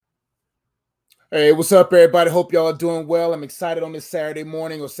Hey, what's up, everybody? Hope y'all are doing well. I'm excited on this Saturday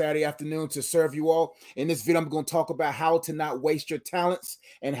morning or Saturday afternoon to serve you all. In this video, I'm going to talk about how to not waste your talents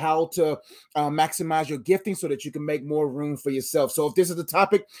and how to maximize your gifting so that you can make more room for yourself. So if this is the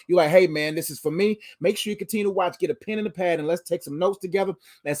topic, you're like, hey, man, this is for me, make sure you continue to watch, get a pen and a pad, and let's take some notes together.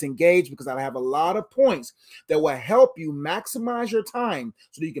 Let's engage because I have a lot of points that will help you maximize your time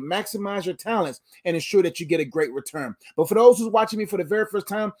so that you can maximize your talents and ensure that you get a great return. But for those who's watching me for the very first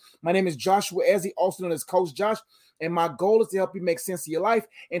time, my name is Joshua Ezzy, also known as Coach Josh, and my goal is to help you make sense of your life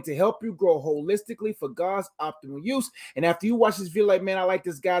and to help you grow holistically for God's optimal use. And after you watch this video, like, man, I like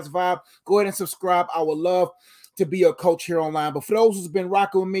this guy's vibe, go ahead and subscribe. I would love to be a coach here online. But for those who's been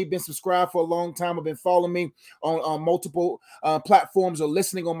rocking with me, been subscribed for a long time, have been following me on multiple platforms or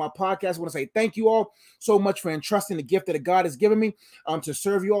listening on my podcast, I want to say thank you all so much for entrusting the gift that God has given me to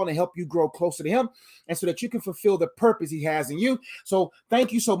serve you all and help you grow closer to Him, and so that you can fulfill the purpose He has in you. So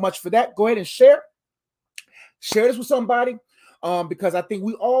thank you so much for that. Go ahead and share this with somebody, because I think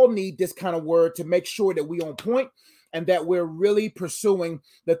we all need this kind of word to make sure that we on point and that we're really pursuing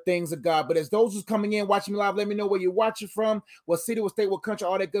the things of God. But as those who's coming in, watching me live, let me know where you're watching from, what city, what state, what country,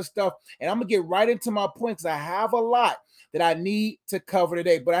 all that good stuff. And I'm going to get right into my point because I have a lot that I need to cover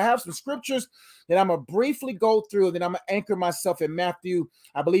today. But I have some scriptures that I'm going to briefly go through, and then I'm going to anchor myself in Matthew,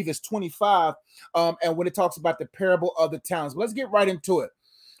 I believe it's 25, and when it talks about the parable of the talents. But let's get right into it.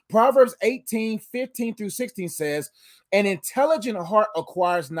 Proverbs 18:15-16 says, an intelligent heart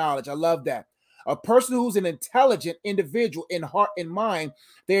acquires knowledge. I love that. A person who's an intelligent individual in heart and mind,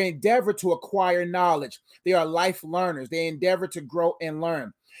 they endeavor to acquire knowledge. They are life learners. They endeavor to grow and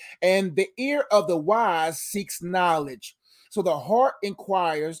learn. And the ear of the wise seeks knowledge. So the heart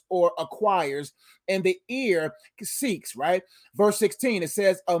inquires or acquires, and the ear seeks, right? Verse 16, it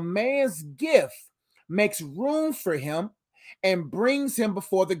says, a man's gift makes room for him and brings him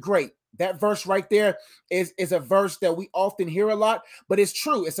before the great. That verse right there is a verse that we often hear a lot, but it's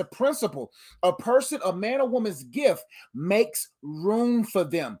true. It's a principle. A person, a man or woman's gift makes room for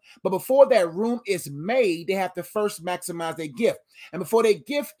them. But before that room is made, they have to first maximize their gift. And before their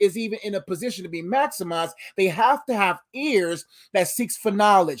gift is even in a position to be maximized, they have to have ears that seeks for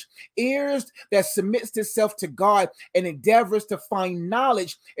knowledge, ears that submits itself to God and endeavors to find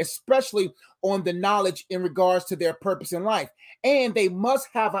knowledge, especially on the knowledge in regards to their purpose in life. And they must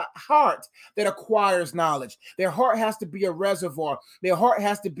have a heart that acquires knowledge. Their heart has to be a reservoir. Their heart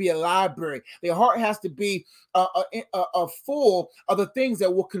has to be a library. Their heart has to be a full of the things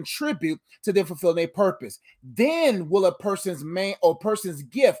that will contribute to them fulfilling their purpose. Then will a person's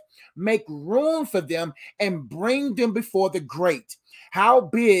gift make room for them and bring them before the great. How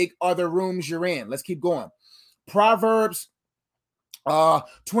big are the rooms you're in? Let's keep going. Proverbs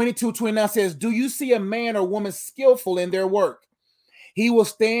 22:29 says, do you see a man or woman skillful in their work? He will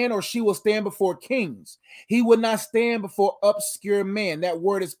stand or she will stand before kings. He will not stand before obscure men. That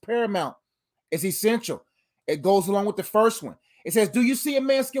word is paramount. It's essential. It goes along with the first one. It says, do you see a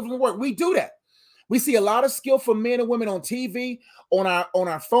man skillful in work? We do that. We see a lot of skillful men and women on TV, on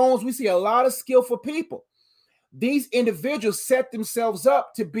our phones. We see a lot of skillful people. These individuals set themselves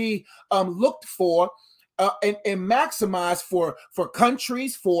up to be looked for and maximized for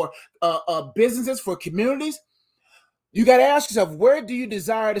countries, for businesses, for communities. You got to ask yourself, where do you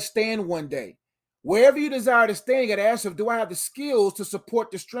desire to stand one day? Wherever you desire to stand, you got to ask yourself, do I have the skills to support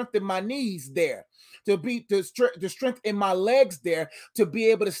the strength in my knees there, to be the strength in my legs there, to be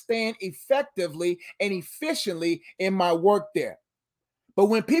able to stand effectively and efficiently in my work there? But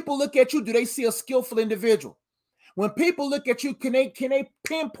when people look at you, do they see a skillful individual? When people look at you, can they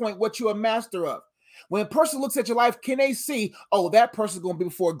pinpoint what you're a master of? When a person looks at your life, can they see, oh, that person's going to be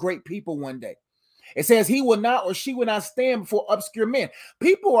before great people one day? It says he will not or she will not stand before obscure men.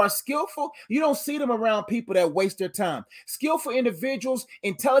 People are skillful. You don't see them around people that waste their time. Skillful individuals,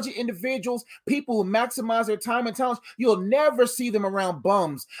 intelligent individuals, people who maximize their time and talents, you'll never see them around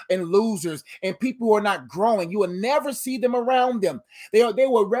bums and losers and people who are not growing. You will never see them around them. They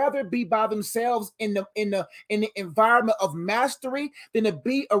will rather be by themselves in the environment of mastery than to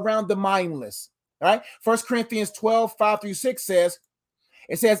be around the mindless. All right. 1 Corinthians 12:5-6 says,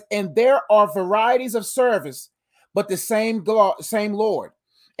 it says, and there are varieties of service, but the same Lord.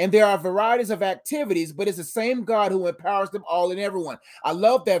 And there are varieties of activities, but it's the same God who empowers them all and everyone. I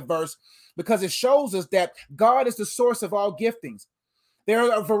love that verse because it shows us that God is the source of all giftings. There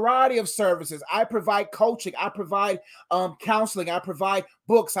are a variety of services. I provide coaching. I provide counseling. I provide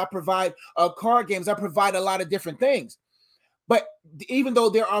books. I provide card games. I provide a lot of different things. But even though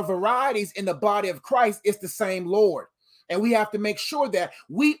there are varieties in the body of Christ, it's the same Lord. And we have to make sure that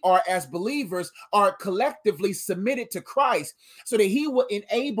we are, as believers, are collectively submitted to Christ so that he will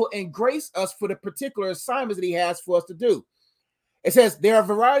enable and grace us for the particular assignments that he has for us to do. It says there are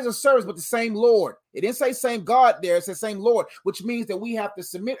varieties of service, but the same Lord. It didn't say same God there. It says same Lord, which means that we have to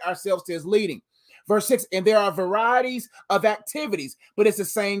submit ourselves to his leading. Verse 6, and there are varieties of activities, but it's the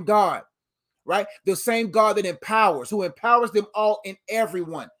same God, right? The same God that empowers, who empowers them all and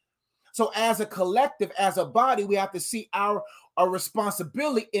everyone. So as a collective, as a body, we have to see our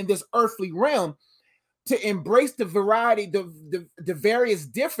responsibility in this earthly realm to embrace the variety, the various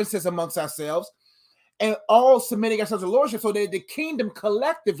differences amongst ourselves, and all submitting ourselves to lordship so that the kingdom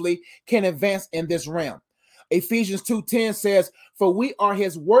collectively can advance in this realm. Ephesians 2:10 says, for we are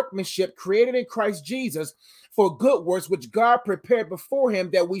his workmanship created in Christ Jesus for good works, which God prepared before him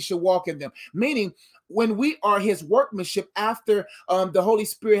that we should walk in them. Meaning, when we are his workmanship after the Holy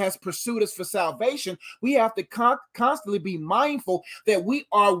Spirit has pursued us for salvation, we have to constantly be mindful that we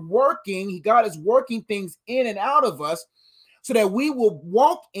are working. God is working things in and out of us so that we will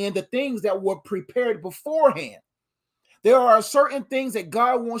walk in the things that were prepared beforehand. There are certain things that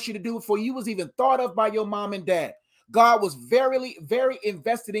God wants you to do before you was even thought of by your mom and dad. God was very, very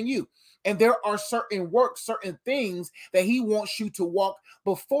invested in you. And there are certain works, certain things that he wants you to walk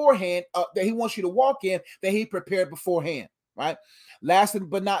beforehand, that he wants you to walk in, that he prepared beforehand, right? Last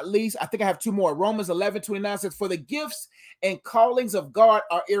but not least, I think I have two more. Romans 11:29 says, for the gifts and callings of God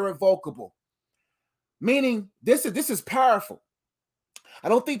are irrevocable. Meaning, this is powerful. I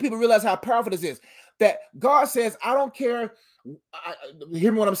don't think people realize how powerful this is. That God says, I don't care.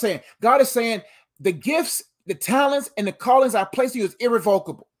 Hear me what I'm saying. God is saying the gifts, the talents, and the callings I place in you is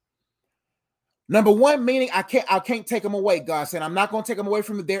irrevocable. Number one, meaning I can't take them away. God said, I'm not going to take them away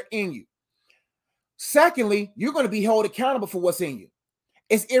from you. They're in you. Secondly, you're going to be held accountable for what's in you.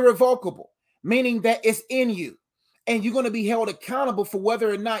 It's irrevocable, meaning that it's in you. And you're going to be held accountable for whether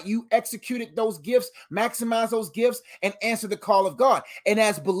or not you executed those gifts, maximize those gifts, and answer the call of God. And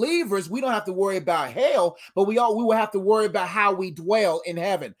as believers, we don't have to worry about hell, but we will have to worry about how we dwell in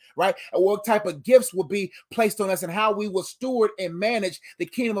heaven, right? And what type of gifts will be placed on us and how we will steward and manage the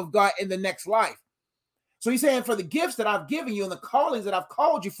kingdom of God in the next life. So he's saying for the gifts that I've given you and the callings that I've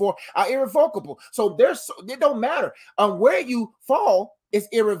called you for are irrevocable. So it don't matter where you fall. Is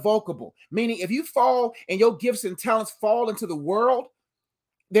irrevocable. Meaning if you fall and your gifts and talents fall into the world,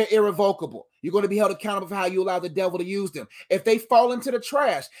 they're irrevocable. You're going to be held accountable for how you allow the devil to use them. If they fall into the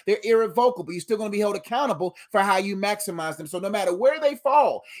trash, they're irrevocable. You're still going to be held accountable for how you maximize them. So no matter where they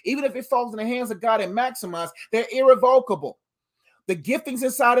fall, even if it falls in the hands of God and maximized, they're irrevocable. The giftings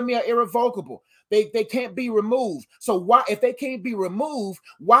inside of me are irrevocable. They can't be removed. So why, if they can't be removed,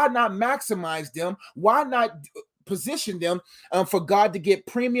 why not maximize them? Why not position them for God to get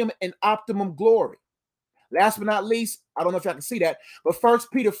premium and optimum glory? Last but not least, I don't know if y'all can see that, but 1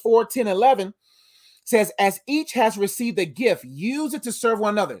 Peter 4:10-11 says, as each has received a gift, use it to serve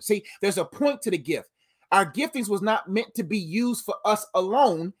one another. See, there's a point to the gift. Our giftings was not meant to be used for us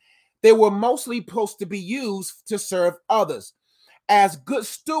alone. They were mostly supposed to be used to serve others as good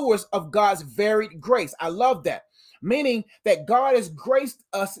stewards of God's varied grace. I love that. Meaning that God has graced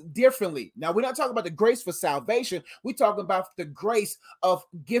us differently. Now, we're not talking about the grace for salvation. We're talking about the grace of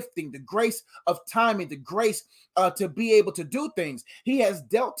gifting, the grace of timing, the grace to be able to do things. He has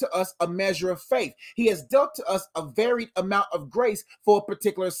dealt to us a measure of faith. He has dealt to us a varied amount of grace for a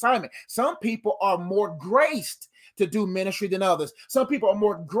particular assignment. Some people are more graced to do ministry than others. Some people are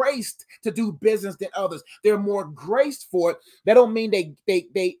more graced to do business than others. They're more graced for it. That don't mean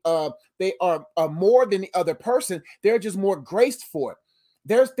they are more than the other person. They're just more graced for it.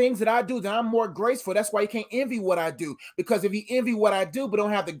 There's things that I do that I'm more graceful. That's why you can't envy what I do. Because if you envy what I do but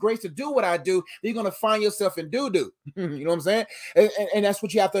don't have the grace to do what I do, you're going to find yourself in doo-doo. You know what I'm saying? And that's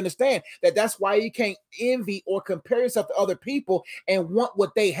what you have to understand. That's why you can't envy or compare yourself to other people and want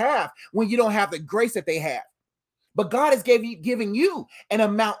what they have when you don't have the grace that they have. But God has giving you an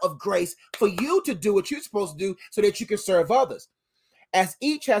amount of grace for you to do what you're supposed to do so that you can serve others. As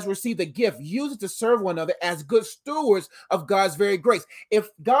each has received a gift, use it to serve one another as good stewards of God's very grace. If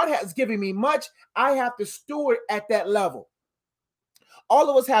God has given me much, I have to steward at that level. All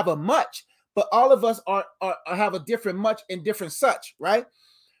of us have a much, but all of us have a different much and different such, right?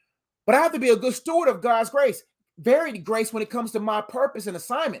 But I have to be a good steward of God's grace. Varied grace when it comes to my purpose and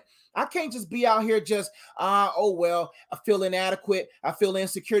assignment. I can't just be out here just, oh, well, I feel inadequate. I feel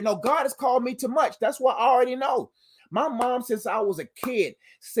insecure. No, God has called me to much. That's what I already know. My mom, since I was a kid,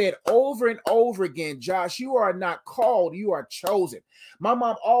 said over and over again, Josh, you are not called, you are chosen. My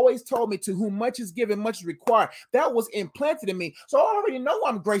mom always told me, to whom much is given, much is required. That was implanted in me. So I already know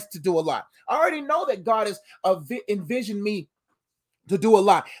I'm graced to do a lot. I already know that God has envisioned me to do a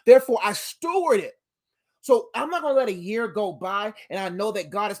lot. Therefore, I steward it. So I'm not going to let a year go by and I know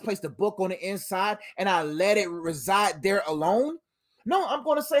that God has placed a book on the inside and I let it reside there alone. No, I'm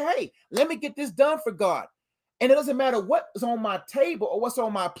going to say, hey, let me get this done for God. And it doesn't matter what's on my table or what's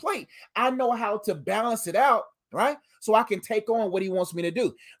on my plate. I know how to balance it out, right? So I can take on what he wants me to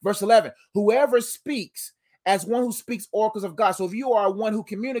do. Verse 11, whoever speaks as one who speaks oracles of God. So if you are one who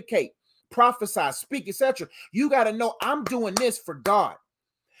communicate, prophesy, speak, etc., you got to know I'm doing this for God.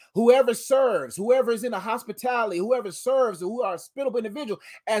 Whoever serves, whoever is in the hospitality, whoever serves, who are a hospitable individual,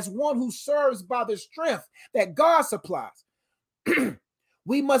 as one who serves by the strength that God supplies.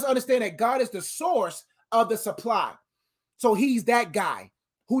 We must understand that God is the source of the supply. So he's that guy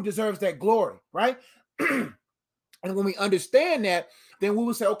who deserves that glory, right? And when we understand that, then we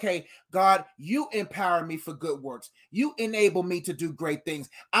will say, okay, God, you empower me for good works. You enable me to do great things.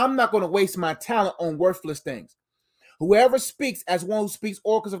 I'm not going to waste my talent on worthless things. Whoever speaks as one who speaks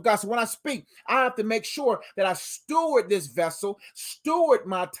oracles of God. So when I speak, I have to make sure that I steward this vessel, steward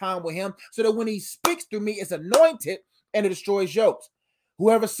my time with him, so that when he speaks through me, it's anointed and it destroys yokes.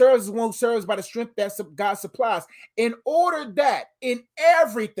 Whoever serves is one who serves by the strength that God supplies, in order that in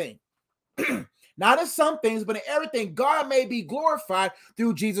everything, not in some things, but in everything, God may be glorified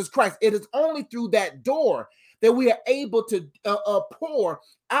through Jesus Christ. It is only through that door that we are able to pour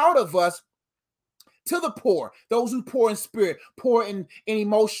out of us to the poor, those who pour in spirit, pour in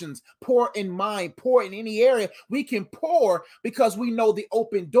emotions, pour in mind, pour in any area. We can pour because we know the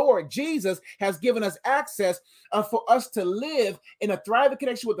open door. Jesus has given us access for us to live in a thriving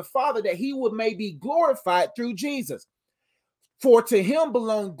connection with the Father, that he would may be glorified through Jesus. For to him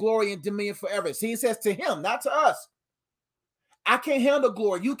belong glory and dominion forever. See, it says to him, not to us. I can't handle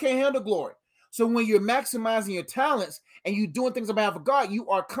glory. You can't handle glory. So when you're maximizing your talents and you're doing things on behalf of God, you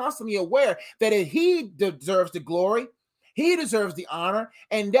are constantly aware that if he deserves the glory, he deserves the honor,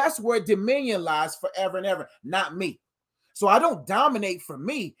 and that's where dominion lies forever and ever, not me. So I don't dominate for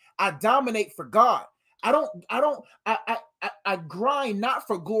me. I dominate for God. I grind not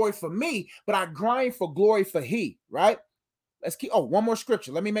for glory for me, but I grind for glory for he, right? Let's keep, one more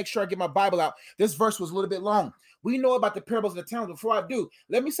scripture. Let me make sure I get my Bible out. This verse was a little bit long. We know about the parables of the talents. Before I do,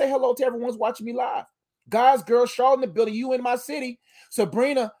 let me say hello to everyone who's watching me live. Guys, girls, Charlotte in the building, you in my city.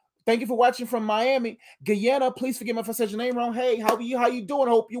 Sabrina, thank you for watching from Miami. Guyana, please forgive me if I said your name wrong. Hey, how are you? How you doing?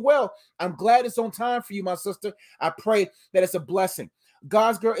 Hope you're well. I'm glad it's on time for you, my sister. I pray that it's a blessing.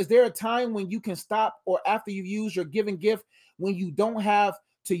 God's girl, is there a time when you can stop, or after you use your giving gift, when you don't have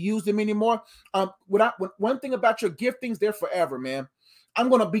to use them anymore? One thing about your giftings, they're forever, man. I'm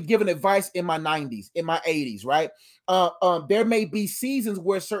going to be giving advice in my 90s, in my 80s, right? There may be seasons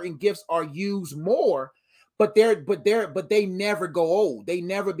where certain gifts are used more, but they never go old. They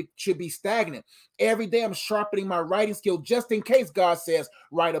never should be stagnant. Every day I'm sharpening my writing skill just in case God says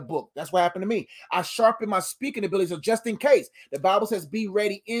write a book. That's what happened to me. I sharpen my speaking ability, so just in case. The Bible says be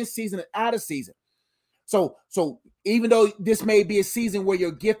ready in season and out of season. So even though this may be a season where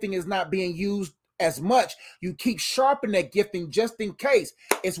your gifting is not being used as much, you keep sharpening that gifting just in case.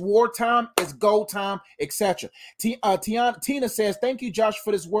 It's wartime, it's gold time, etc. Tina says, thank you, Josh,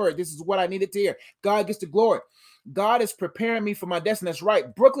 for this word. This is what I needed to hear. God gets the glory. God is preparing me for my destiny. That's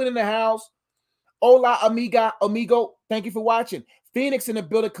right. Brooklyn in the house. Hola, amigo. Thank you for watching. Phoenix in the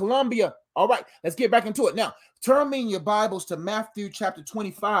building. Colombia. All right, let's get back into it. Now, turn me in your Bibles to Matthew chapter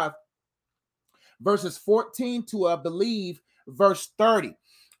 25, verses 14 to, I believe, verse 30.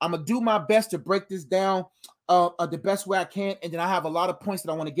 I'm going to do my best to break this down the best way I can, and then I have a lot of points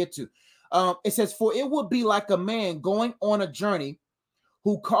that I want to get to. It says, for it would be like a man going on a journey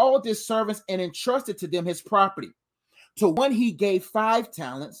who called his servants and entrusted to them his property. To one he gave 5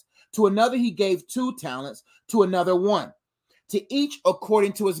 talents, to another he gave 2 talents, to another 1, to each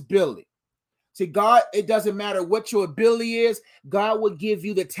according to his ability. See, God, it doesn't matter what your ability is. God will give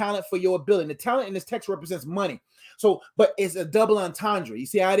you the talent for your ability. And the talent in this text represents money. So, but it's a double entendre. You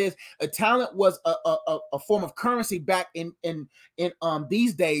see how it is? A talent was a form of currency back in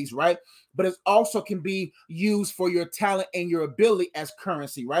these days, right? But it also can be used for your talent and your ability as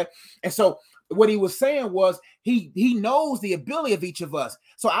currency, right? And so what he was saying was he knows the ability of each of us.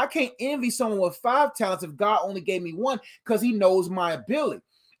 So I can't envy someone with 5 talents if God only gave me 1, because he knows my ability.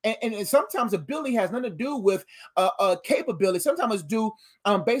 And sometimes ability has nothing to do with capability. Sometimes it's due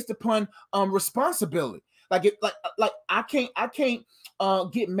based upon responsibility. Like I can't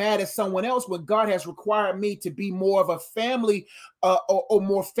get mad at someone else when God has required me to be more of a family or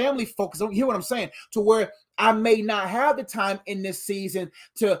more family focused. Don't hear what I'm saying? To where I may not have the time in this season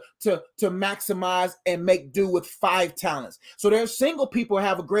to maximize and make do with 5 talents. So there's single people who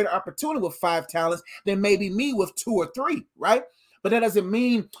have a greater opportunity with 5 talents than maybe me with 2 or 3, right? But that doesn't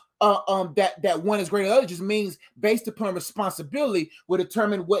mean that one is greater than the other. It just means based upon responsibility will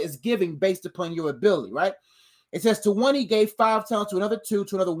determine what is giving based upon your ability, right? It says to one he gave 5 talents, to another 2,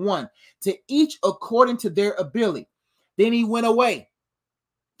 to another 1, to each according to their ability. Then he went away.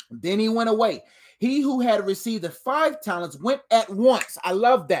 He who had received the 5 talents went at once. I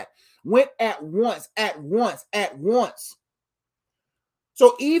love that. Went at once.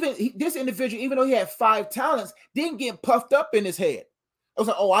 So even this individual, even though he had 5 talents, didn't get puffed up in his head. It was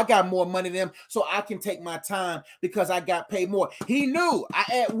like, oh, I got more money than them, so I can take my time because I got paid more. He knew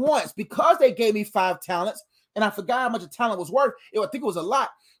at once, because they gave me 5 talents, and I forgot how much a talent was worth. I think it was a lot.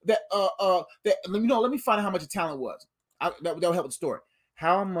 Let me find out how much a talent was. That will help with the story.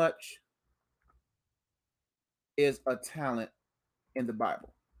 How much is a talent in the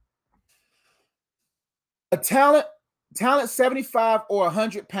Bible? A talent 75 or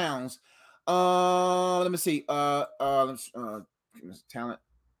 100 pounds. Let me see. Talent.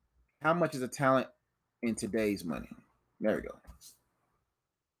 How much is a talent in today's money? There we go.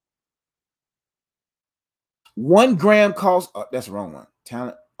 1 gram costs. That's the wrong one.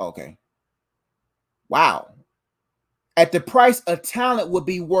 Talent. Okay. Wow. At the price, a talent would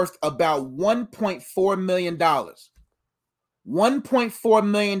be worth about $1.4 million. $1.4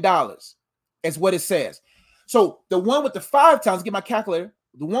 million is what it says. So the one with the 5 talents, get my calculator.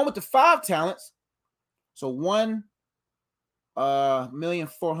 The one with the 5 talents. So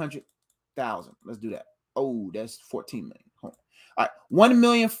 1,400,000. Let's do that. Oh, that's 14 million. All right,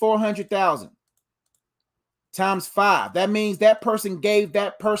 1,400,000 times 5. That means that person gave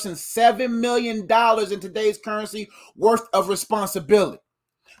that person $7 million in today's currency worth of responsibility.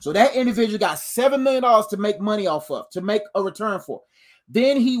 So that individual got $7 million to make money off of, to make a return for.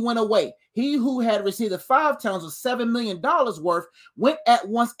 Then he went away. He who had received the 5 talents of $7 million worth went at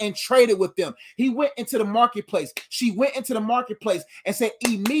once and traded with them. He went into the marketplace. She went into the marketplace and said,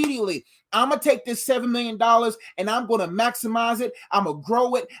 immediately, I'm going to take this $7 million and I'm going to maximize it. I'm going to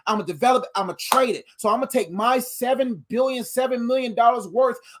grow it. I'm going to develop it. I'm going to trade it. So I'm going to take my $7 million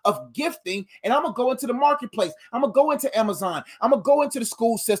worth of gifting and I'm going to go into the marketplace. I'm going to go into Amazon. I'm going to go into the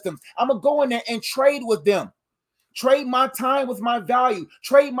school systems. I'm going to go in there and trade with them. Trade my time with my value.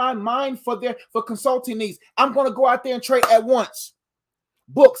 Trade my mind for consulting needs. I'm going to go out there and trade at once.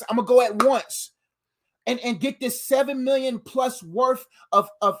 Books, I'm going to go at once and get this 7 million plus worth of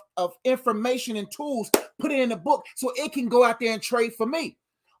information and tools, put it in a book so it can go out there and trade for me.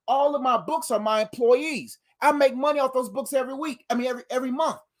 All of my books are my employees. I make money off those books every week. I mean, every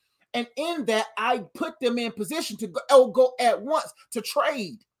month. And in that, I put them in position to go at once to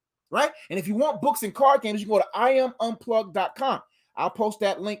trade. Right? And if you want books and card games, you can go to iamunplugged.com. I'll post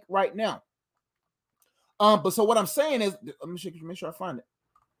that link right now. But so what I'm saying is, let me make sure I find it.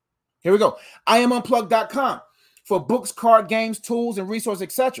 Here we go. iamunplugged.com for books, card games, tools, and resources,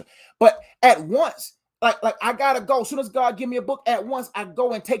 etc. But at once, like I gotta go. As soon as God give me a book, at once I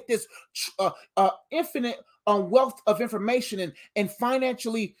go and take this infinite wealth of information and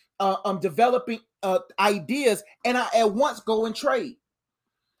financially developing ideas, and I at once go and trade.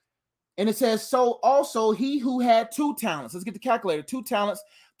 And it says, so also he who had 2 talents. Let's get the calculator. 2 talents.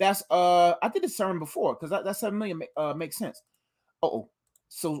 That's I did this sermon before because that 7 million makes sense. So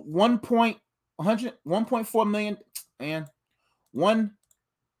 1.4 million and 1.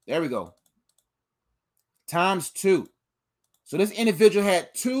 There we go. Times 2. So this individual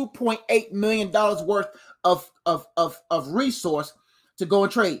had $2.8 million worth of resource to go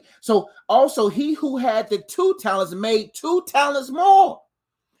and trade. So also he who had the 2 talents made 2 talents more.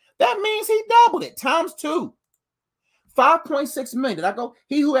 That means he doubled it times 2. 5.6 million. Did I go?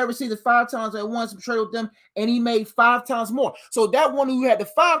 He who had received the 5 talents at once traded with them, and he made 5 talents more. So that one who had the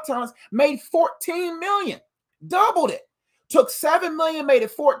 5 talents made 14 million. Doubled it. Took 7 million, made it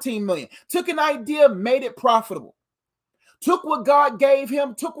 14 million. Took an idea, made it profitable. Took what God gave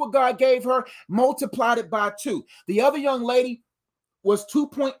him, took what God gave her, multiplied it by 2. The other young lady was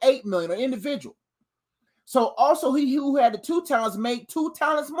 2.8 million, an individual. So also he who had the 2 talents made 2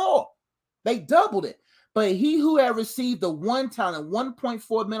 talents more. They doubled it. But he who had received the 1 talent,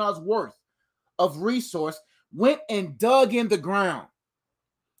 $1.4 million worth of resource, went and dug in the ground.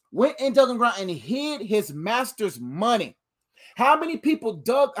 And hid his master's money. How many people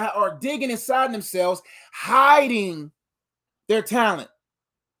are digging inside themselves, hiding their talent?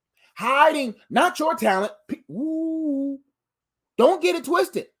 Hiding, not your talent. Ooh. Don't get it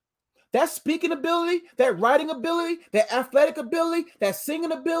twisted. That speaking ability, that writing ability, that athletic ability, that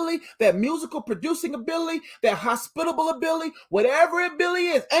singing ability, that musical producing ability, that hospitable ability, whatever ability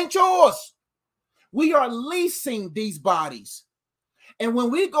is, ain't yours. We are leasing these bodies. And when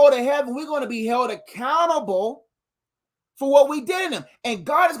we go to heaven, we're going to be held accountable for what we did in them. And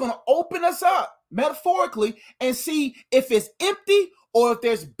God is going to open us up metaphorically and see if it's empty or if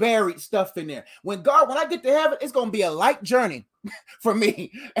there's buried stuff in there. When I get to heaven, it's going to be a light journey for me.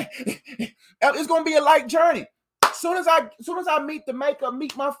 It's going to be a light journey. Soon as I meet the maker,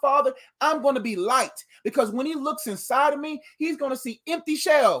 meet my Father, I'm going to be light, because when he looks inside of me, he's going to see empty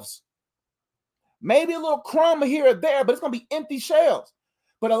shelves. Maybe a little crumb here or there, but it's going to be empty shelves.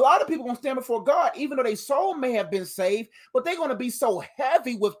 But a lot of people going to stand before God, even though their soul may have been saved, but they're going to be so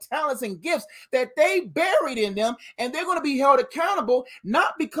heavy with talents and gifts that they buried in them, and they're going to be held accountable,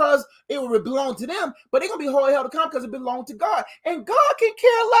 not because it would belong to them, but they're going to be held accountable because it belonged to God. And God can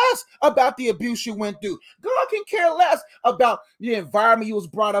care less about the abuse you went through. God can care less about the environment you was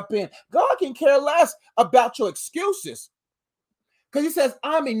brought up in. God can care less about your excuses, because he says,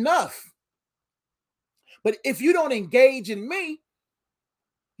 I'm enough. But if you don't engage in me,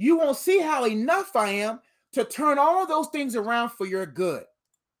 you won't see how enough I am to turn all those things around for your good.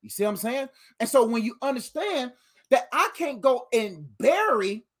 You see what I'm saying? And so when you understand that I can't go and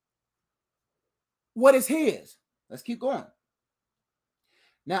bury what is his, let's keep going.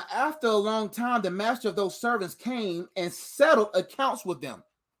 Now, after a long time, the master of those servants came and settled accounts with them.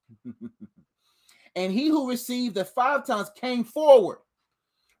 And he who received the 5 talents came forward,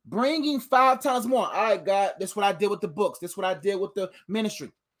 bringing 5 talents more. All right, God, this is what I did with the books. This is what I did with the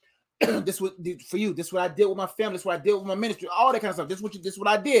ministry. This what for you. This is what I did with my family. This is what I did with my ministry. All that kind of stuff. This is what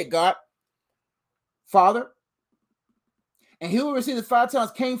I did, God, Father. And he who received the 5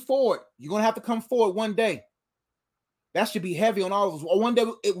 talents came forward. You're gonna have to come forward one day. That should be heavy on all of us. Or one day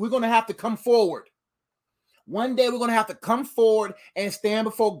we're gonna have to come forward. One day we're gonna have to come forward and stand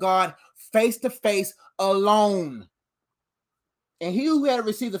before God face to face alone. And he who had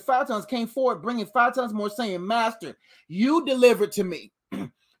received the 5 talents came forward, bringing 5 talents more, saying, Master, you delivered to me.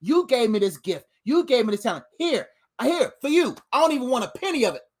 You gave me this gift. You gave me this talent. Here, for you. I don't even want a penny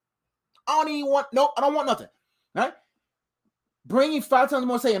of it. I don't want nothing. Right? Bringing 5 talents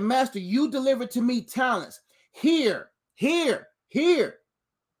more, saying, Master, you delivered to me talents. Here.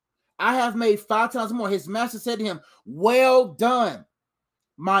 I have made 5 talents more. His master said to him, well done,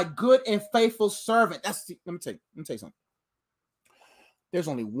 my good and faithful servant. Let me tell you something. There's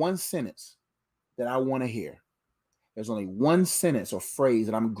only one sentence that I want to hear. There's only one sentence or phrase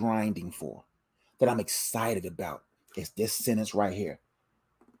that I'm grinding for, that I'm excited about. It's this sentence right here.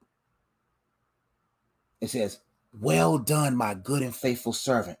 It says, well done, my good and faithful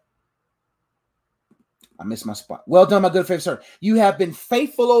servant. I missed my spot. Well done, my good and faithful servant. You have been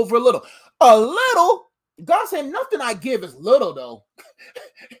faithful over a little. A little? God said nothing I give is little, though.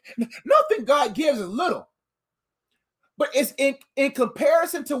 Nothing God gives is little. But it's in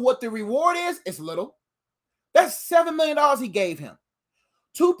comparison to what the reward is, it's little. That's $7 million he gave him.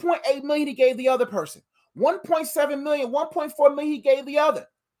 2.8 million he gave the other person. 1.7 million, 1.4 million he gave the other.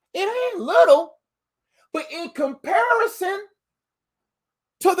 It ain't little, but in comparison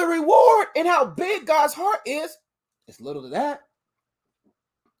to the reward and how big God's heart is, it's little to that.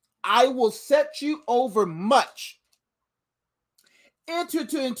 I will set you over much. Enter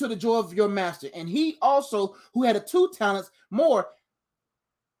into the joy of your master. And he also, who had 2 talents more,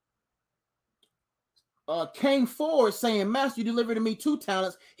 came forward saying, Master, you delivered to me 2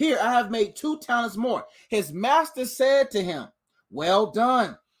 talents. Here, I have made 2 talents more. His master said to him, well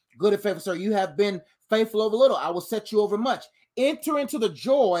done, good and faithful servant. You have been faithful over little. I will set you over much. Enter into the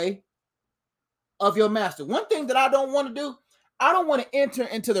joy of your master. One thing that I don't want to do, I don't want to enter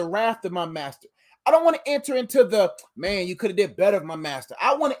into the wrath of my master. I don't want to enter into the, man, you could have did better of my master.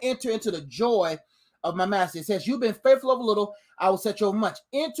 I want to enter into the joy of my master. It says, you've been faithful over little, I will set you over much.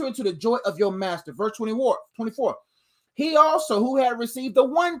 Enter into the joy of your master. Verse 24. He also, who had received the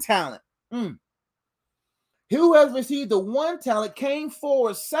 1 talent, who has received the 1 talent, came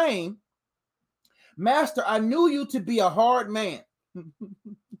forward saying, Master, I knew you to be a hard man.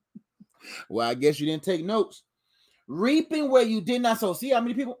 Well, I guess you didn't take notes. Reaping where you did not sow. See how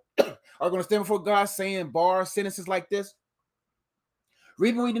many people are going to stand before God saying sentences like this?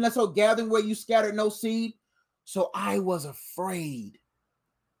 Reaping where you did not sow, gathering where you scattered no seed. So I was afraid.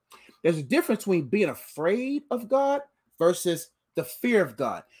 There's a difference between being afraid of God versus the fear of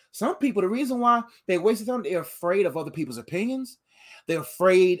God. Some people, the reason why they waste time, they're afraid of other people's opinions. They're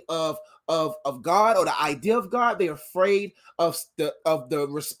afraid of God or the idea of God. They're afraid of the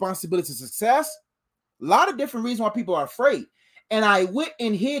responsibility of success. A lot of different reasons why people are afraid. and I went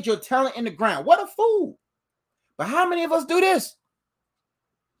and hid your talent in the ground. What a fool. But how many of us do this?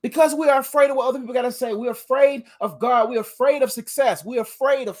 Because we are afraid of what other people got to say. We're afraid of God. We're afraid of success. We're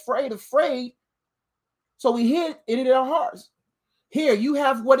afraid. So we hid it in our hearts. Here, you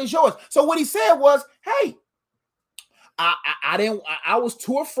have what is yours. So what he said was, hey, I was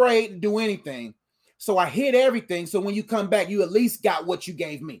too afraid to do anything. So I hid everything. So when you come back, you at least got what you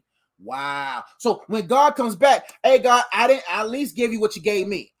gave me. Wow. So when God comes back, hey God, I at least give you what you gave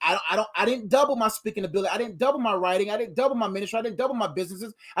me. I didn't double my speaking ability. I didn't double my writing. I didn't double my ministry. I didn't double my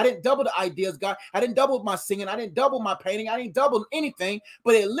businesses. I didn't double the ideas, God. I didn't double my singing. I didn't double my painting. I didn't double anything.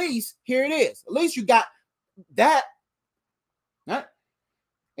 But at least here it is. At least you got that. Right?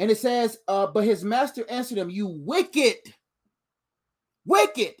 And it says, but his master answered him, you wicked. Why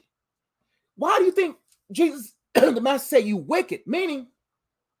do you think Jesus, the master said you wicked? Meaning,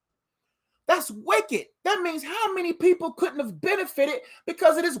 that's wicked. That means how many people couldn't have benefited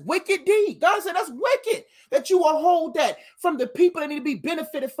because of this wicked deed? God said that's wicked that you will hold that from the people that need to be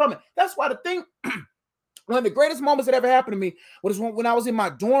benefited from it. That's why the thing, one of the greatest moments that ever happened to me was when I was in my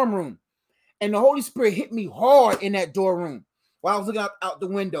dorm room and the Holy Spirit hit me hard in that dorm room while I was looking out the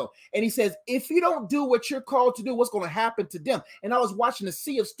window. And he says, if you don't do what you're called to do, what's going to happen to them? And I was watching a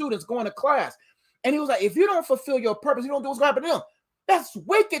sea of students going to class. And he was like, if you don't fulfill your purpose, you don't do what's going to happen to them. That's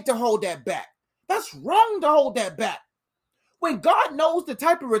wicked to hold that back. That's wrong to hold that back. When God knows the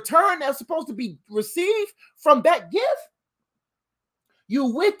type of return that's supposed to be received from that gift, you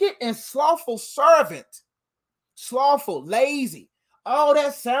wicked and slothful servant. Slothful, lazy. Oh,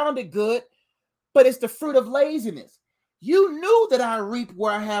 that sounded good, but it's the fruit of laziness. You knew that I reap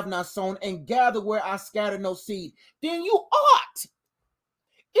where I have not sown and gather where I scatter no seed. Then you ought.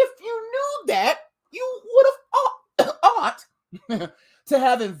 If you knew that, you would have ought to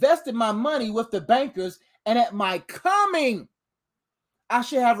have invested my money with the bankers, and at my coming, I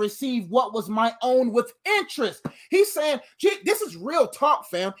should have received what was my own with interest. He's saying, this is real talk,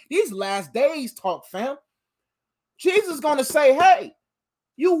 fam. These last days talk, fam. Jesus is going to say, hey,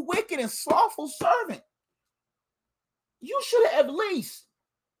 you wicked and slothful servant. You should have at least,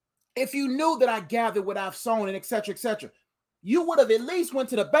 if you knew that I gathered what I've sown and et cetera, you would have at least went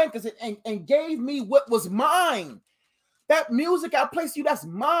to the bankers and gave me what was mine. That music I placed you, that's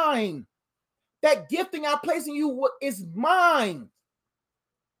mine. That gifting I placed in you is mine.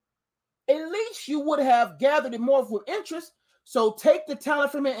 At least you would have gathered it more with interest. So take the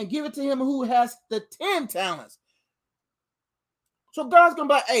talent from him and give it to him who has the 10 talents. So God's going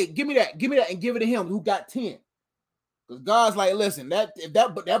to be like, hey, give me that, and give it to him who got 10. Because God's like, listen, that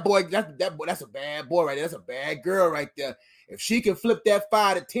boy, that's a bad boy right there. That's a bad girl right there. If she can flip that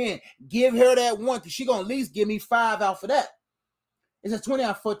 5 to 10, give her that 1, because she gonna at least give me 5 out for that. It says 20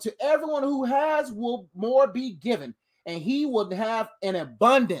 out. For to everyone who has will more be given, and he will have an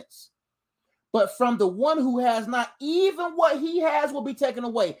abundance. But from the one who has not, even what he has will be taken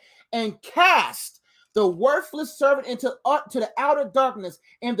away. And cast the worthless servant into the outer darkness,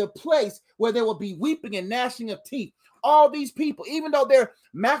 in the place where there will be weeping and gnashing of teeth. All these people, even though they're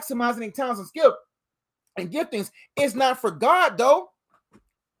maximizing their talents and skill and giftings, it's not for God though.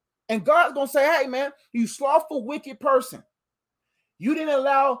 And God's gonna say, hey man, you slothful, wicked person. You didn't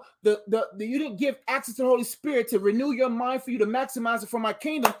allow you didn't give access to the Holy Spirit to renew your mind for you to maximize it for my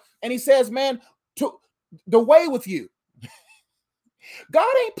kingdom. And he says, man, to the way with you.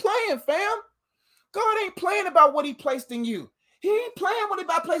 God ain't playing, fam. God ain't playing about what he placed in you. He ain't playing what he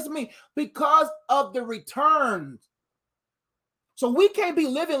about placed in me because of the returns. So we can't be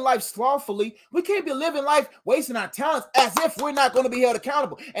living life slothfully. We can't be living life wasting our talents as if we're not going to be held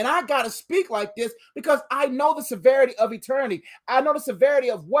accountable. And I got to speak like this because I know the severity of eternity. I know the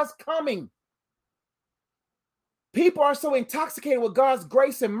severity of what's coming. People are so intoxicated with God's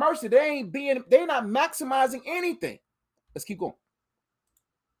grace and mercy. They're not maximizing anything. Let's keep going.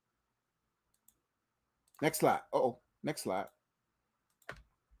 Next slide. Next slide.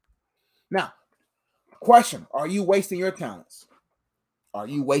 Now, question, are you wasting your talents? Are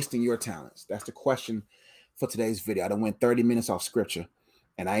you wasting your talents? That's the question for today's video. I done went 30 minutes off scripture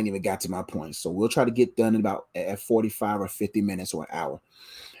and I ain't even got to my point. So we'll try to get done in about at 45 or 50 minutes or an hour.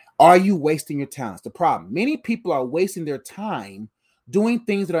 Are you wasting your talents? The problem, many people are wasting their time doing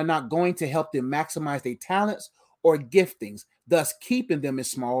things that are not going to help them maximize their talents or giftings, thus keeping them in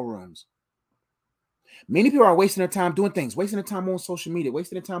small rooms. Many people are wasting their time doing things, wasting their time on social media,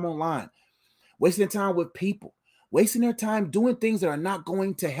 wasting their time online, wasting their time with people, wasting their time doing things that are not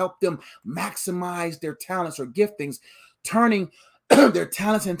going to help them maximize their talents or giftings, turning their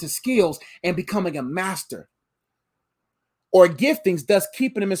talents into skills and becoming a master. Or giftings, thus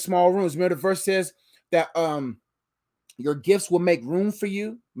keeping them in small rooms. Remember the verse says that Your gifts will make room for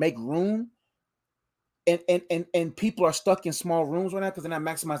you, make room. And people are stuck in small rooms right now because they're not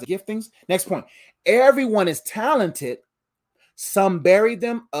maximizing giftings. Next point. Everyone is talented. Some bury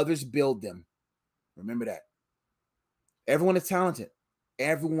them, others build them. Remember that. Everyone is talented.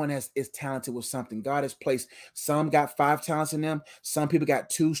 Everyone is talented with something. God has placed, some got 5 talents in them. Some people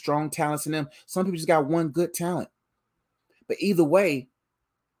got 2 strong talents in them. Some people just got 1 good talent. But either way,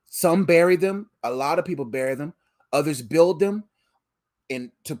 some bury them. A lot of people bury them. Others build them.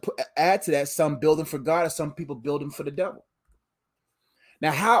 And to add to that, some build them for God, and some people build them for the devil.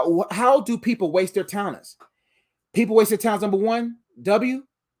 Now, how do people waste their talents? People waste their talents, number 1, W,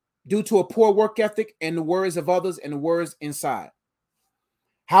 due to a poor work ethic and the words of others and the words inside.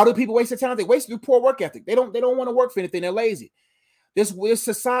 How do people waste their talent? They waste through poor work ethic. They don't want to work for anything. They're lazy. This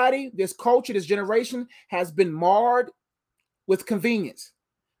society, this culture, this generation has been marred with convenience.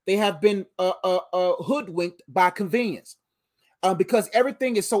 They have been hoodwinked by convenience. Because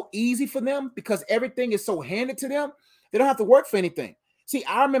everything is so easy for them, because everything is so handed to them, they don't have to work for anything. See,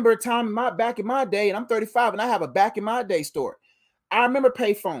 I remember a time back in my day, and I'm 35, and I have a back in my day story. I remember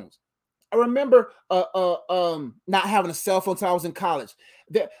pay phones. I remember not having a cell phone until I was in college.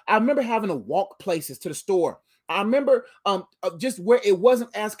 I remember having to walk places to the store. I remember just where it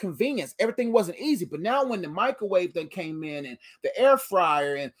wasn't as convenient. Everything wasn't easy. But now when the microwave thing came in, and the air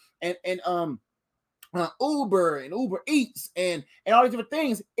fryer and Uber and Uber Eats and all these different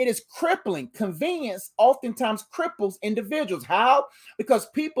things, it is crippling. Convenience oftentimes cripples individuals. How? Because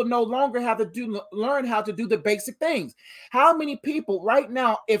people no longer have to learn how to do the basic things. How many people right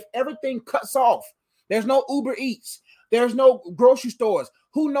now, if everything cuts off, there's no Uber Eats, there's no grocery stores,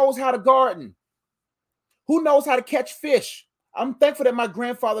 who knows how to garden? Who knows how to catch fish? I'm thankful that my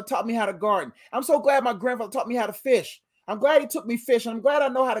grandfather taught me how to garden. I'm so glad my grandfather taught me how to fish. I'm glad he took me fishing. I'm glad I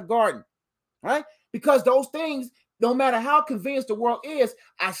know how to garden, right? Because those things, no matter how convenient the world is,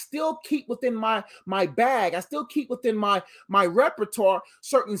 I still keep within my bag. I still keep within my repertoire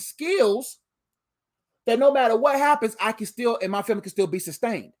certain skills that no matter what happens, I can still, and my family can still be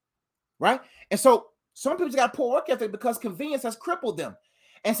sustained, right? And so some people got poor work ethic because convenience has crippled them.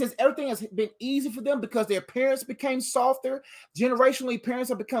 And since everything has been easy for them because their parents became softer, generationally parents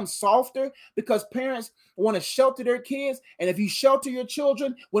have become softer because parents want to shelter their kids. And if you shelter your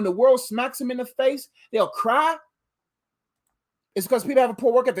children, when the world smacks them in the face, they'll cry. It's because people have a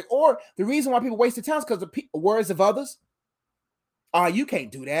poor work ethic. Or the reason why people waste their time is because of the words of others. Oh, you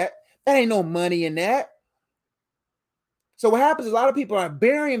can't do that. There ain't no money in that. So what happens is a lot of people are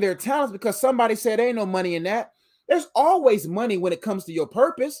burying their talents because somebody said there ain't no money in that. There's always money when it comes to your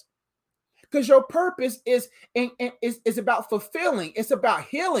purpose, because your purpose is about fulfilling. It's about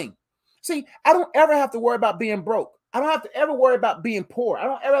healing. See, I don't ever have to worry about being broke. I don't have to ever worry about being poor. I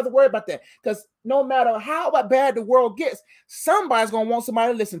don't ever have to worry about that, because no matter how bad the world gets, somebody's going to want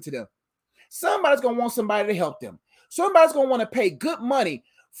somebody to listen to them. Somebody's going to want somebody to help them. Somebody's going to want to pay good money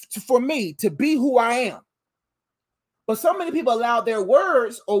for me to be who I am. But so many people allow their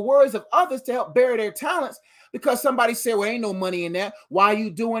words or words of others to help bury their talents, because somebody said, well, ain't no money in that. Why are you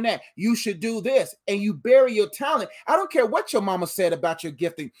doing that? You should do this. And you bury your talent. I don't care what your mama said about your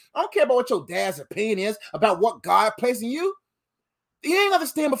gifting. I don't care about what your dad's opinion is about what God placed in you. You ain't got to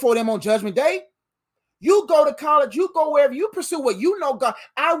stand before them on Judgment Day. You go to college, you go wherever, you pursue what you know God.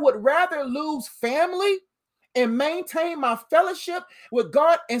 I would rather lose family and maintain my fellowship with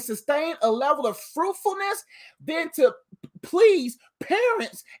God and sustain a level of fruitfulness than to please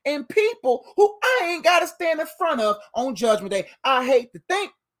parents and people who I ain't got to stand in front of on Judgment Day. I hate to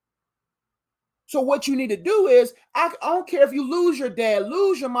think. So what you need to do is, I don't care if you lose your dad,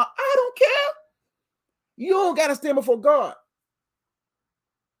 lose your mom. I don't care. You don't got to stand before God.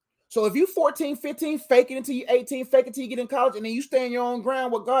 So if you 14, 15, fake it until you're 18, fake it until you get in college, and then you stay in your own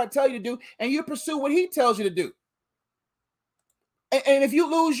ground, what God tells you to do, and you pursue what he tells you to do. And if you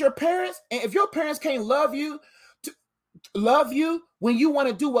lose your parents, and if your parents can't love you when you want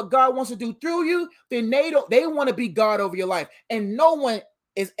to do what God wants to do through you, then they want to be God over your life. And no one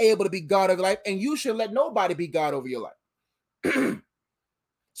is able to be God over your life, and you should let nobody be God over your life.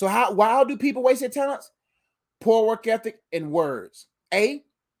 So why do people waste their talents? Poor work ethic and words.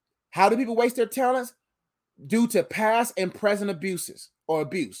 How do people waste their talents? Due to past and present abuses or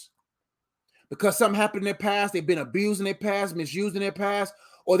abuse. Because something happened in their past, they've been abused in their past, misused in their past,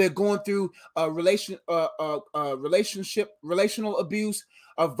 or they're going through relational abuse,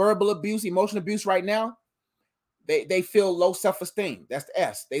 verbal abuse, emotional abuse right now. They feel low self-esteem. That's the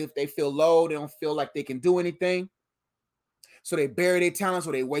S. They feel low. They don't feel like they can do anything. So they bury their talents,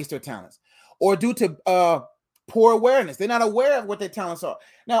 or they waste their talents. Or due to poor awareness. They're not aware of what their talents are.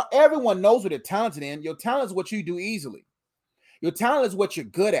 Now, everyone knows what they're talented in. Your talent is what you do easily. Your talent is what you're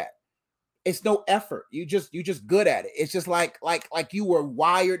good at. It's no effort. You just good at it. It's just like you were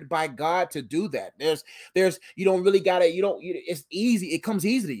wired by God to do that. There's you don't really got it. It's easy. It comes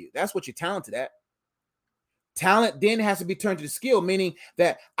easy to you. That's what you're talented at. Talent then has to be turned to the skill, meaning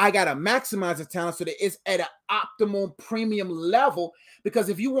that I got to maximize the talent so that it's at an optimal premium level. Because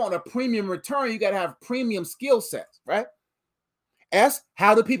if you want a premium return, you got to have premium skill sets, right? S,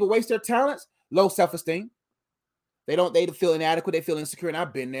 how do people waste their talents? Low self-esteem. They feel inadequate. They feel insecure. And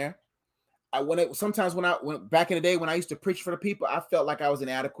I've been there. Sometimes when back in the day when I used to preach for the people, I felt like I was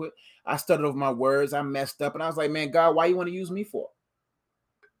inadequate. I stuttered over my words. I messed up. And I was like, man, God, why you want to use me for?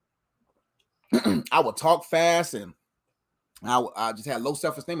 I would talk fast and I just had low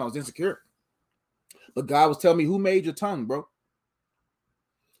self-esteem. I was insecure. But God was telling me, who made your tongue, bro?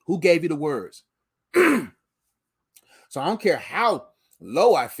 Who gave you the words? So I don't care how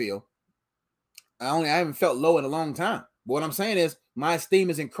low I feel. I haven't felt low in a long time. But what I'm saying is my esteem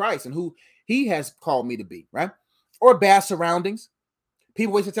is in Christ and who he has called me to be, right? Or bad surroundings.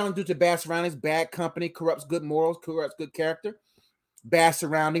 People waste their time due to bad surroundings. Bad company corrupts good morals, corrupts good character. Bad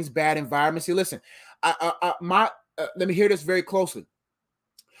surroundings, bad environment. See, listen, let me hear this very closely.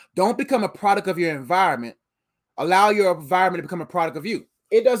 Don't become a product of your environment. Allow your environment to become a product of you.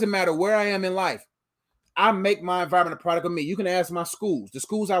 It doesn't matter where I am in life. I make my environment a product of me. You can ask my schools, the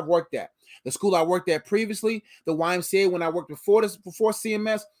schools I've worked at, the school I worked at previously, the YMCA when I worked before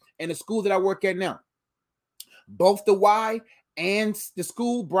CMS, and the school that I work at now. Both the Y and the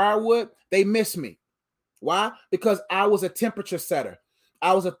school, Briarwood, they miss me. Why? Because I was a temperature setter.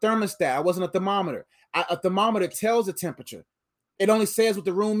 I was a thermostat. I wasn't a thermometer. A thermometer tells the temperature. It only says what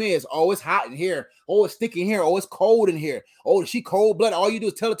the room is. Oh, it's hot in here. Oh, it's sticky in here. Oh, it's cold in here. Oh, is she cold-blooded? All you do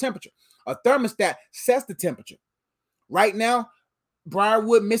is tell the temperature. A thermostat sets the temperature. Right now,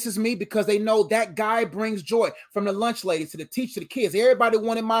 Briarwood misses me because they know that guy brings joy. From the lunch lady to the teacher to the kids. Everybody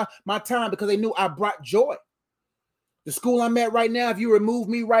wanted my time because they knew I brought joy. The school I'm at right now, if you remove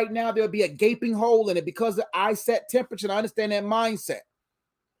me right now, there'll be a gaping hole in it because I set temperature and I understand that mindset,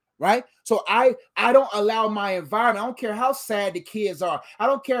 right? So I don't allow my environment. I don't care how sad the kids are. I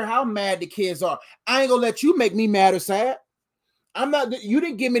don't care how mad the kids are. I ain't gonna let you make me mad or sad. You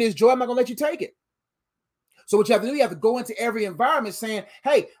didn't give me this joy. I'm not gonna let you take it. So what you have to do, you have to go into every environment saying,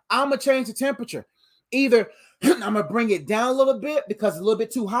 hey, I'm gonna change the temperature. Either I'm gonna bring it down a little bit because it's a little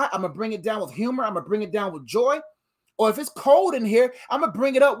bit too hot. I'm gonna bring it down with humor. I'm gonna bring it down with joy. Or if it's cold in here, I'm gonna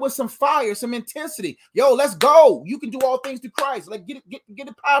bring it up with some fire, some intensity. Yo, let's go. You can do all things through Christ. Like get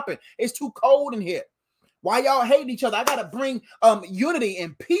it popping. It's too cold in here. Why y'all hating each other? I gotta bring unity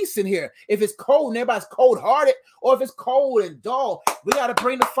and peace in here. If it's cold and everybody's cold-hearted, or if it's cold and dull, we gotta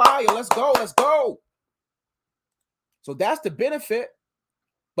bring the fire. Let's go. Let's go. So that's the benefit.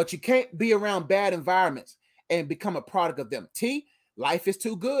 But you can't be around bad environments and become a product of them. Life is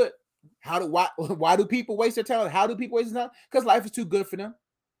too good. Why do people waste their talent? How do people waste their time? Because life is too good for them.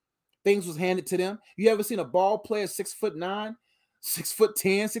 Things was handed to them. You ever seen a ball player 6'9", 6'10",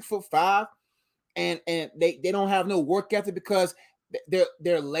 6'5", and they don't have no work ethic because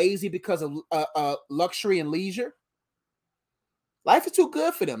they're lazy because of luxury and leisure? Life is too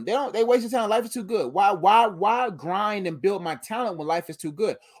good for them. They waste their talent. Life is too good. Why grind and build my talent when life is too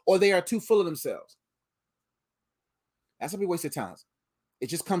good? Or they are too full of themselves. That's how people waste their talents. It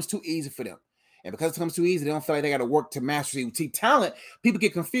just comes too easy for them. And because it comes too easy, they don't feel like they got to work to master it. See, talent, people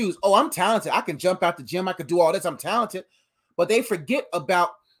get confused. Oh, I'm talented. I can jump out the gym. I can do all this. I'm talented. But they forget about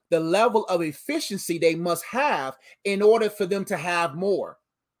the level of efficiency they must have in order for them to have more.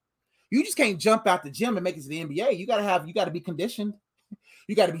 You just can't jump out the gym and make it to the NBA. You got to be conditioned.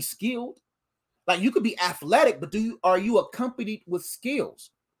 You got to be skilled. Like you could be athletic, but are you accompanied with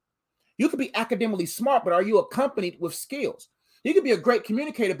skills? You could be academically smart, but are you accompanied with skills? You could be a great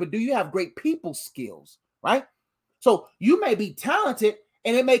communicator, but do you have great people skills, right? So you may be talented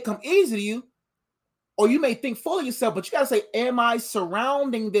and it may come easy to you, or you may think full of yourself, but you got to say, am I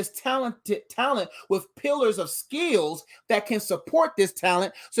surrounding this talent with pillars of skills that can support this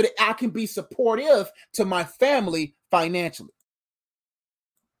talent so that I can be supportive to my family financially?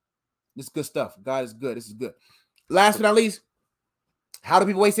 This is good stuff. God is good. This is good. Last but not least, how do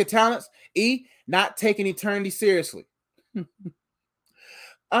people waste their talents? Not taking eternity seriously.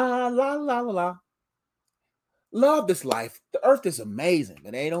 Love this life. The earth is amazing,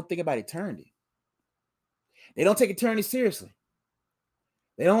 but they don't think about eternity. They don't take eternity seriously.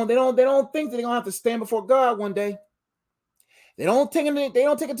 They don't think that they're gonna have to stand before God one day. They don't take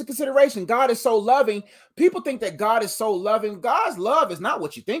into consideration. God is so loving. People think that God is so loving. God's love is not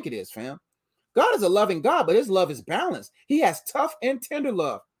what you think it is, fam. God is a loving God, but his love is balanced. He has tough and tender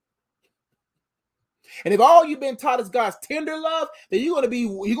love. And if all you've been taught is God's tender love, then you're gonna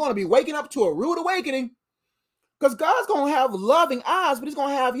be waking up to a rude awakening. Because God's gonna have loving eyes, but he's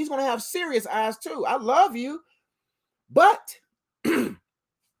gonna have serious eyes too. I love you, but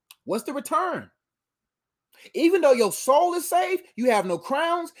what's the return? Even though your soul is saved, you have no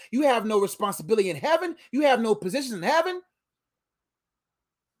crowns, you have no responsibility in heaven, you have no position in heaven.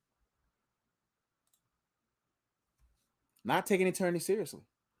 Not taking eternity seriously.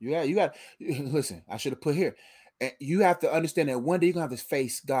 You got listen, I should have put here. You have to understand that one day you're gonna have to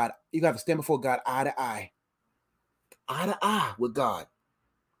face God. You're gonna have to stand before God eye to eye with God.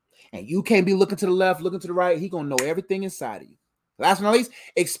 And you can't be looking to the left, looking to the right. He's gonna know everything inside of you. Last but not least,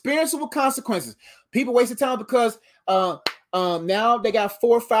 experienceable consequences. People waste time because now they got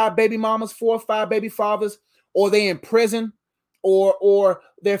 4 or 5 baby mamas, 4 or 5 baby fathers, or they in prison, or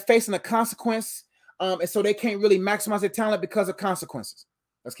they're facing a consequence, and so they can't really maximize their talent because of consequences.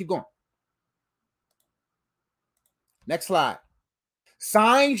 Let's keep going. Next slide.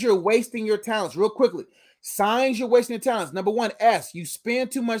 Signs you're wasting your talents. Real quickly. Signs you're wasting your talents. Number 1, S. You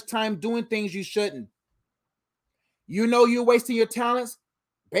spend too much time doing things you shouldn't. You know you're wasting your talents.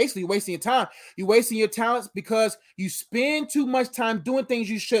 Basically, wasting your time. You're wasting your talents because you spend too much time doing things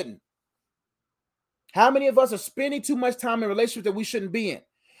you shouldn't. How many of us are spending too much time in relationships that we shouldn't be in?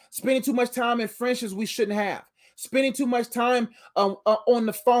 Spending too much time in friendships we shouldn't have. Spending too much time on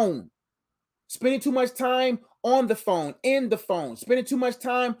the phone. Spending too much time on the phone, in the phone. Spending too much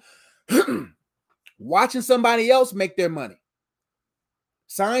time watching somebody else make their money.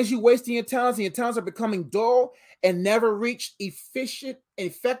 Signs you wasting your talents, and your talents are becoming dull and never reach efficient,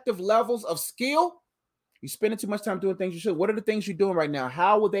 effective levels of skill. You're spending too much time doing things you should. What are the things you're doing right now?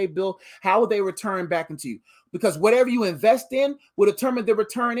 How will they build? How will they return back into you? Because whatever you invest in will determine the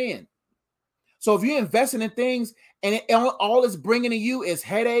return in. So if you're investing in things and all it's bringing to you is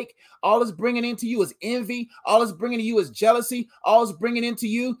headache, all it's bringing into you is envy, all it's bringing to you is jealousy, all it's bringing into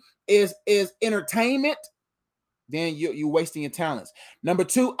you is entertainment, then you're wasting your talents. Number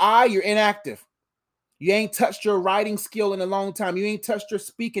 2, you're inactive. You ain't touched your writing skill in a long time. You ain't touched your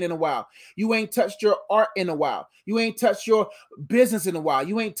speaking in a while. You ain't touched your art in a while. You ain't touched your business in a while.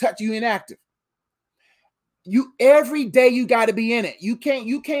 You inactive. You every day you got to be in it. You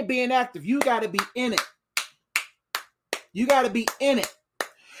can't be inactive. You got to be in it. You got to be in it.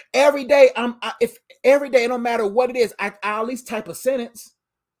 Every day every day, no matter what it is, I at least type a sentence.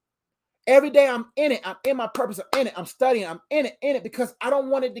 Every day I'm in it. I'm in my purpose. I'm in it. I'm studying. I'm in it because I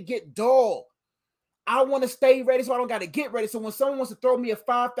don't want it to get dull. I want to stay ready so I don't got to get ready. So when someone wants to throw me a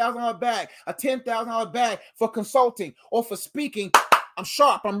 $5,000 bag, a $10,000 bag for consulting or for speaking, I'm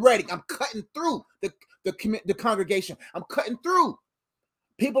sharp. I'm ready. I'm cutting through the congregation. I'm cutting through.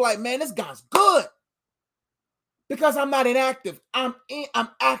 People like, man, this guy's good. Because I'm not inactive. I'm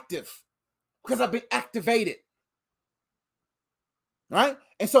active. Because I've been activated. Right?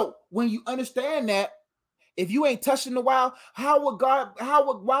 And so when you understand that, if you ain't touched in a while, why would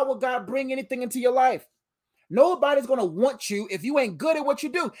God bring anything into your life? Nobody's going to want you if you ain't good at what you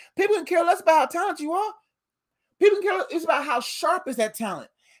do. People can care less about how talented you are. People can care less. It's about how sharp is that talent.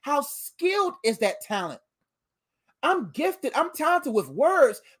 How skilled is that talent? I'm gifted. I'm talented with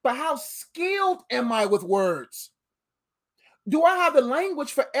words, but how skilled am I with words? Do I have the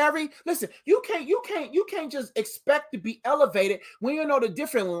language for every? Listen, you can't just expect to be elevated when you know the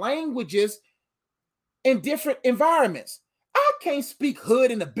different languages in different environments. I can't speak hood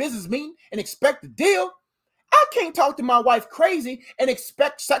in a business meeting and expect a deal. I can't talk to my wife crazy and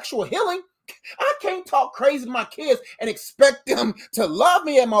expect sexual healing. I can't talk crazy to my kids and expect them to love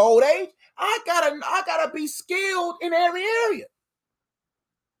me at my old age. I gotta be skilled in every area.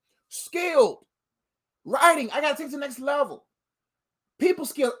 Skilled. Writing, I gotta take it to the next level. People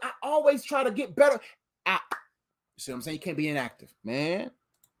skills, I always try to get better. You see what I'm saying? You can't be inactive, man.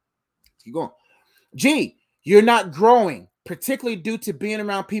 Let's keep going. G, you're not growing, particularly due to being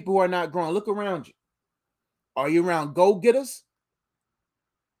around people who are not growing. Look around you. Are you around go-getters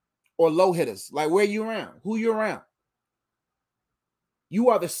or low hitters? Like, where are you around? Who you around? You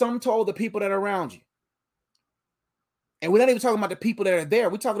are the sum total of the people that are around you. And we're not even talking about the people that are there.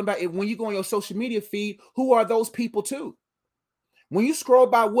 We're talking about when you go on your social media feed, who are those people too? When you scroll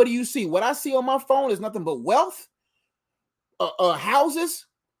by, what do you see? What I see on my phone is nothing but wealth, houses,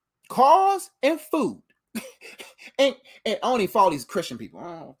 cars, and food. and I don't even follow these Christian people.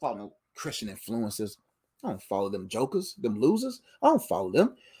 I don't follow no Christian influencers. I don't follow them jokers, them losers. I don't follow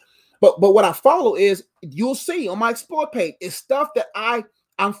them. But what I follow is, you'll see on my explore page, is stuff that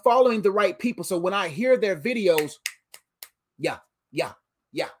I'm following the right people. So when I hear their videos, yeah,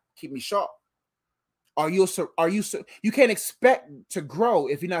 keep me sharp. You can't expect to grow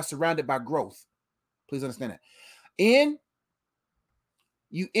if you're not surrounded by growth. Please understand that.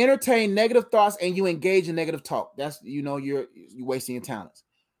 You entertain negative thoughts and you engage in negative talk. That's, you're wasting your talents.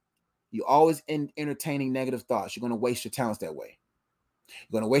 You're always entertaining negative thoughts. You're going to waste your talents that way.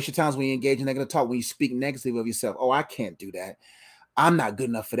 You're going to waste your talents when you engage in negative talk, when you speak negatively of yourself. Oh, I can't do that. I'm not good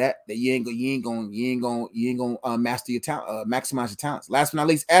enough for that. That you ain't gonna master your talent, maximize your talents. Last but not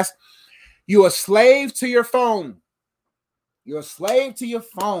least, S, you're a slave to your phone. You're a slave to your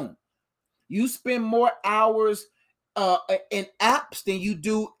phone. You spend more hours in apps than you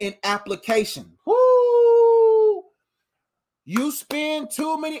do in application. Woo! You spend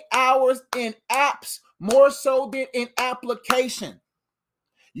too many hours in apps more so than in application.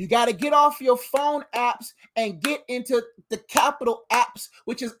 You got to get off your phone apps and get into the capital apps,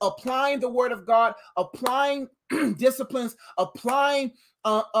 which is applying the word of God, applying disciplines, applying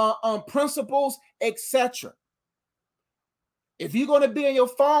principles, etc. If you're going to be on your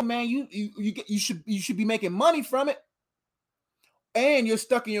phone, man, you should be making money from it, and you're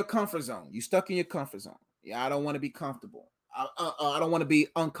stuck in your comfort zone. You're stuck in your comfort zone. Yeah, I don't want to be comfortable. I don't want to be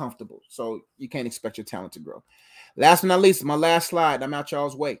uncomfortable. So you can't expect your talent to grow. Last but not least, my last slide. I'm out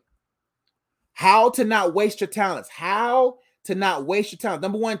y'all's way. How to not waste your talents. How to not waste your talent.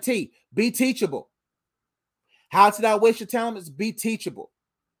 Number 1, T, be teachable. How to not waste your talent is be teachable.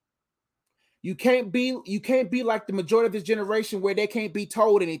 You can't be like the majority of this generation where they can't be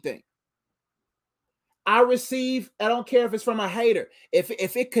told anything. I don't care if it's from a hater.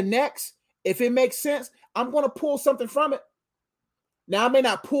 If it connects, if it makes sense, I'm going to pull something from it. Now, I may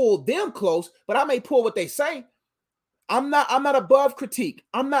not pull them close, but I may pull what they say. I'm not above critique.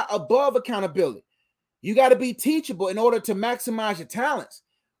 I'm not above accountability. You got to be teachable in order to maximize your talents.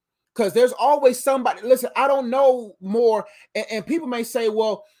 Because there's always somebody. Listen, I don't know more. And people may say,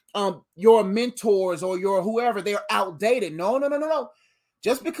 well, your mentors or your whoever, they're outdated. No.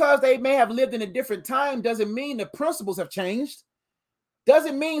 Just because they may have lived in a different time doesn't mean the principles have changed.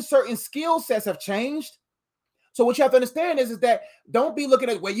 Doesn't mean certain skill sets have changed. So what you have to understand is that don't be looking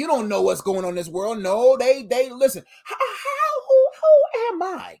at, well, you don't know what's going on in this world. No, they listen. Who am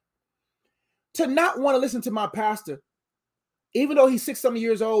I to not want to listen to my pastor, even though he's 60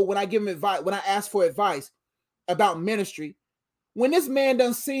 years old, when I give him advice, when I ask for advice about ministry, when this man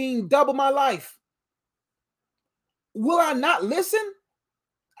done seen double my life? Will I not listen?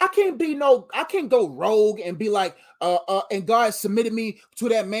 I can't go rogue and be like, and God submitted me to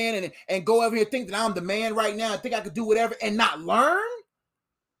that man and go over here and think that I'm the man right now and think I could do whatever and not learn.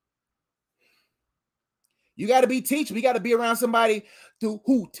 You got to be teachable. You got to be around somebody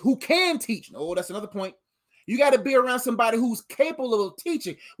who can teach. Oh, that's another point. You got to be around somebody who's capable of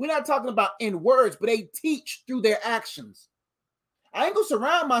teaching. We're not talking about in words, but they teach through their actions. I ain't gonna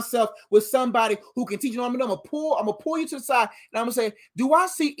surround myself with somebody who can teach. I'm gonna pull you to the side, and I'm gonna say, do I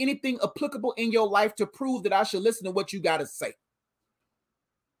see anything applicable in your life to prove that I should listen to what you gotta say?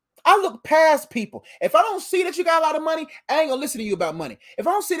 I look past people. If I don't see that you got a lot of money, I ain't gonna listen to you about money. If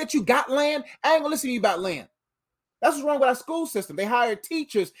I don't see that you got land, I ain't gonna listen to you about land. That's what's wrong with our school system. They hire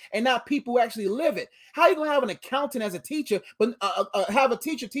teachers and not people who actually live it. How are you gonna have an accountant as a teacher, but have a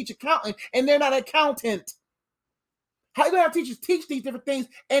teacher teach accountant and they're not an accountant? How are you going to have teachers teach these different things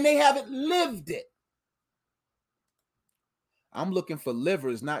and they haven't lived it? I'm looking for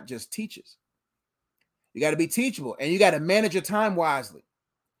livers, not just teachers. You got to be teachable and you got to manage your time wisely.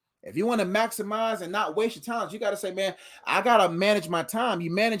 If you want to maximize and not waste your talents, you got to say, man, I got to manage my time.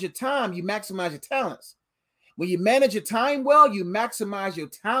 You manage your time, you maximize your talents. When you manage your time well, you maximize your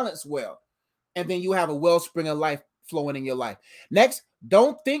talents well. And then you have a wellspring of life flowing in your life. Next,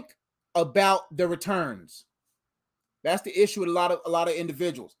 don't think about the returns. That's the issue with a lot of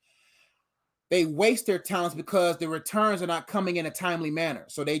individuals. They waste their talents because the returns are not coming in a timely manner.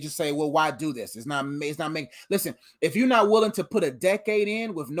 So they just say, well, why do this? It's not making. Listen, if you're not willing to put a decade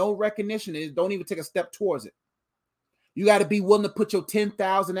in with no recognition, don't even take a step towards it. You got to be willing to put your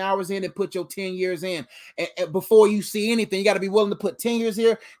 10,000 hours in and put your 10 years in. And before you see anything, you got to be willing to put 10 years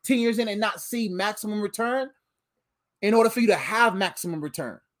here, 10 years in and not see maximum return in order for you to have maximum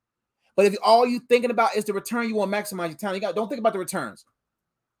return. But if all you're thinking about is the return, you want to maximize your talent. Don't think about the returns.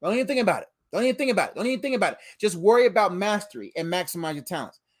 Don't even think about it. Don't even think about it. Just worry about mastery and maximize your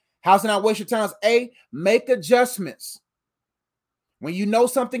talents. How to not waste your talents? A, make adjustments. When you know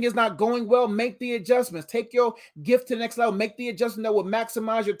something is not going well, make the adjustments. Take your gift to the next level. Make the adjustment that will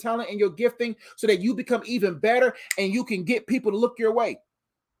maximize your talent and your gifting so that you become even better and you can get people to look your way.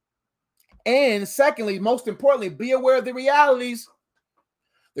 And secondly, most importantly, be aware of the realities.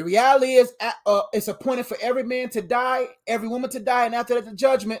 The reality is it's appointed for every man to die, every woman to die, and after that, the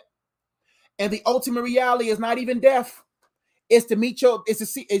judgment. And the ultimate reality is not even death. It's to meet your,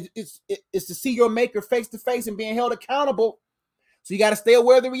 it's to see your maker face to face and being held accountable. So you got to stay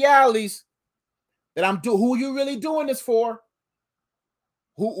aware of the realities that who you really doing this for?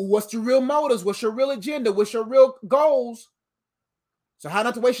 What's your real motives? What's your real agenda? What's your real goals? So how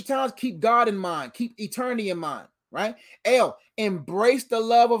not to waste your time? Keep God in mind. Keep eternity in mind, right? L, embrace the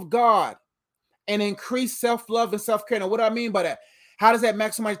love of God and increase self-love and self-care. Now, what do I mean by that? How does that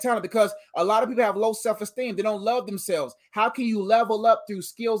maximize talent? Because a lot of people have low self-esteem. They don't love themselves. How can you level up through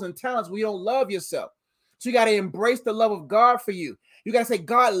skills and talents when you don't love yourself? So you got to embrace the love of God for you. You got to say,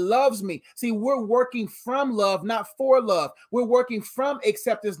 God loves me. See, we're working from love, not for love. We're working from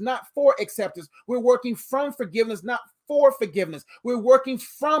acceptance, not for acceptance. We're working from forgiveness, not for forgiveness. We're working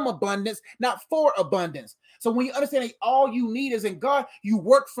from abundance, not for abundance. So when you understand that all you need is in God, you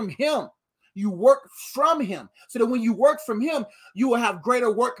work from him. You work from him. So that when you work from him, you will have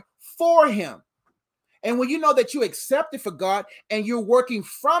greater work for him. And when you know that you accepted for God and you're working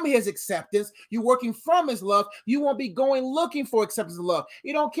from his acceptance, you're working from his love, you won't be going looking for acceptance and love.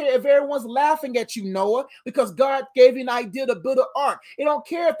 You don't care if everyone's laughing at you, Noah, because God gave you an idea to build an ark. You don't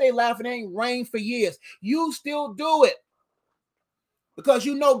care if they laugh and it ain't rained for years. You still do it because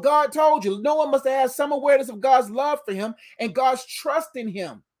you know God told you. Noah must have had some awareness of God's love for him and God's trust in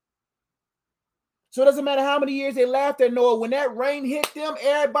him. So it doesn't matter how many years they laughed at Noah. When that rain hit them,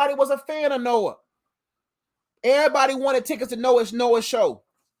 everybody was a fan of Noah. Everybody wanted tickets to Noah's show.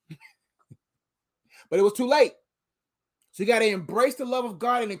 But it was too late. So you got to embrace the love of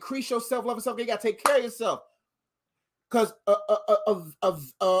God and increase your self-love and self-care. You got to take care of yourself. Because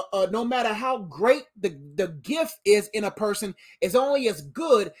no matter how great the gift is in a person, is only as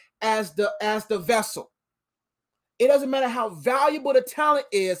good as the vessel. It doesn't matter how valuable the talent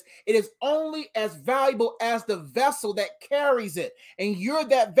is. It is only as valuable as the vessel that carries it. And you're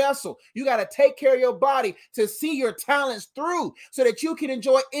that vessel. You got to take care of your body to see your talents through so that you can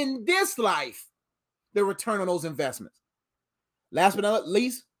enjoy in this life the return on those investments. Last but not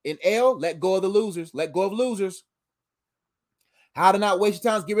least, in L, let go of the losers. Let go of losers. How to not waste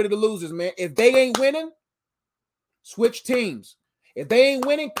your time is get rid of the losers, man. If they ain't winning, switch teams. If they ain't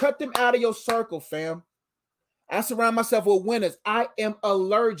winning, cut them out of your circle, fam. I surround myself with winners. I am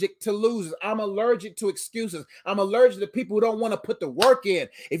allergic to losers. I'm allergic to excuses. I'm allergic to people who don't want to put the work in.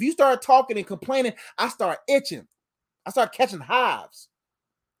 If you start talking and complaining, I start itching. I start catching hives.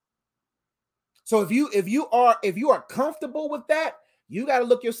 So if you are comfortable with that, you got to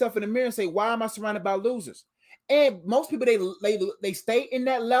look yourself in the mirror and say, why am I surrounded by losers? And most people they stay in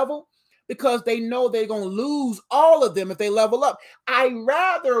that level because they know they're going to lose all of them if they level up. I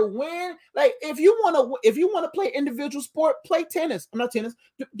rather win. Like if you want to play individual sport, play tennis. I'm not tennis.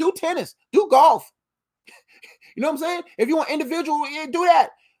 Do tennis. Do golf. You know what I'm saying? If you want individual, do that.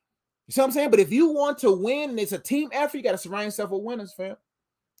 You see what I'm saying? But if you want to win and it's a team effort, you got to surround yourself with winners, fam.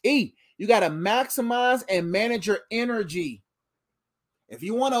 E, you got to maximize and manage your energy. If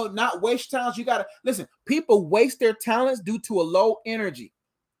you want to not waste talents, you got to listen. People waste their talents due to a low energy.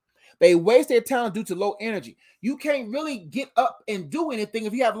 They waste their talent due to low energy. You can't really get up and do anything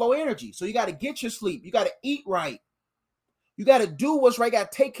if you have low energy. So you got to get your sleep. You got to eat right. You got to do what's right. You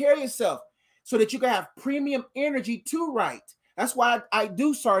got to take care of yourself so that you can have premium energy to write. That's why I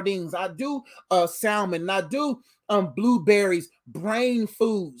do sardines. I do salmon. And I do blueberries, brain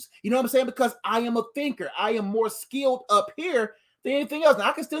foods. You know what I'm saying? Because I am a thinker. I am more skilled up here than anything else. Now,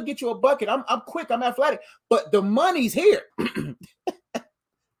 I can still get you a bucket. I'm quick. I'm athletic. But the money's here.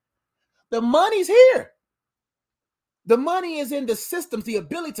 The money's here. The money is in the systems, the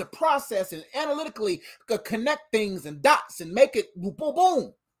ability to process and analytically connect things and dots and make it boom, boom,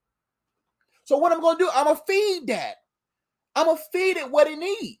 boom. So what I'm going to do, I'm going to feed that. I'm going to feed it what it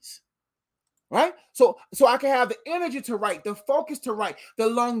needs. Right? So I can have the energy to write, the focus to write, the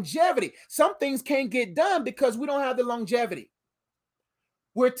longevity. Some things can't get done because we don't have the longevity.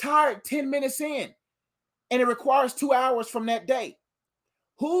 We're tired 10 minutes in, and it requires 2 hours from that day.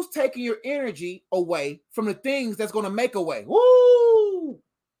 Who's taking your energy away from the things that's going to make a way? Woo!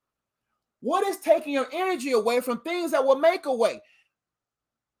 What is taking your energy away from things that will make a way?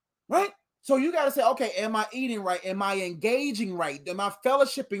 Right? So you got to say, okay, am I eating right? Am I engaging right? Am I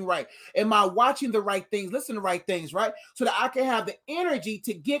fellowshipping right? Am I watching the right things, listening to the right things, right? So that I can have the energy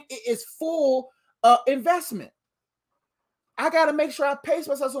to get its full investment. I got to make sure I pace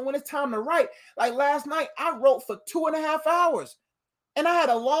myself so when it's time to write. Like last night, I wrote for 2.5 hours. And I had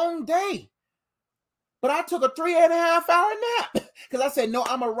a long day, but I took a 3.5 hour nap because I said, no,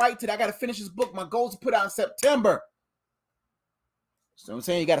 I'm going to write today. I got to finish this book. My goal is to put out in September. So I'm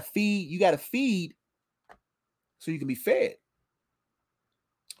saying you got to feed so you can be fed.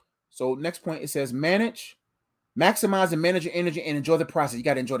 So next point, it says manage Maximize and manage your energy and enjoy the process. You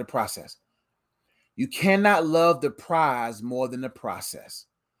got to enjoy the process. You cannot love the prize more than the process,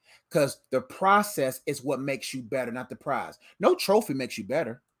 because the process is what makes you better, not the prize. No trophy makes you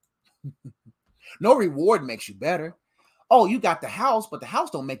better. No reward makes you better. Oh, you got the house, but the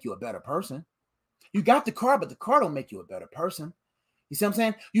house don't make you a better person. You got the car, but the car don't make you a better person. You see what I'm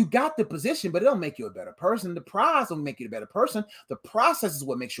saying? You got the position, but it don't make you a better person. The prize don't make you a better person. The process is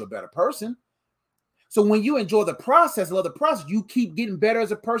what makes you a better person. So when you enjoy the process, love the process, you keep getting better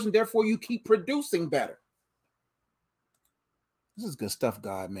as a person. Therefore, you keep producing better. This is good stuff,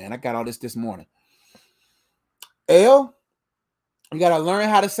 God, man. I got all this morning. L, you got to learn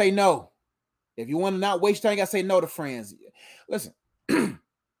how to say no. If you want to not waste time, you got to say no to friends. Listen,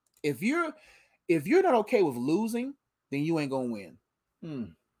 if you're not okay with losing, then you ain't going to win.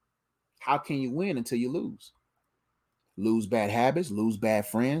 How can you win until you lose? Lose bad habits, lose bad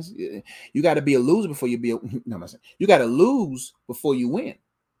friends. You got to be a loser before you be you got to lose before you win.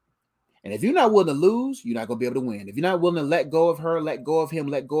 And if you're not willing to lose, you're not going to be able to win. If you're not willing to let go of her, let go of him,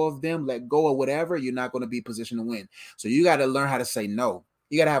 let go of them, let go of whatever, you're not going to be positioned to win. So you got to learn how to say no.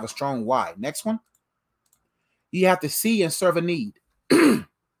 You got to have a strong why. Next one. You have to see and serve a need.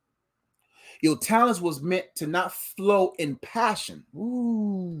 Your talents was meant to not flow in passion,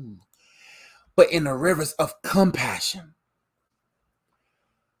 but in the rivers of compassion.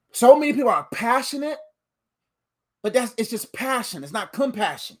 So many people are passionate, but it's just passion. It's not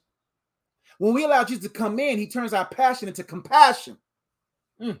compassion. When we allow Jesus to come in, he turns our passion into compassion.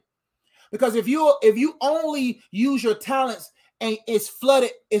 Because if you only use your talents and it's flooded,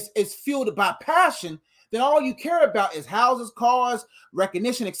 it's fueled by passion, then all you care about is houses, cars,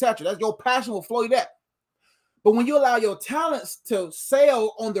 recognition, etc. That's your passion will flow you that. But when you allow your talents to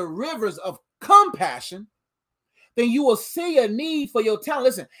sail on the rivers of compassion, then you will see a need for your talent.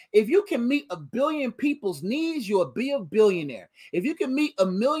 Listen, if you can meet 1 billion people's needs, you'll be a billionaire. If you can meet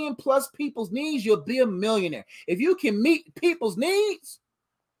 1 million plus people's needs, you'll be a millionaire. If you can meet people's needs,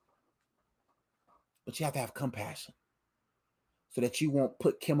 but you have to have compassion so that you won't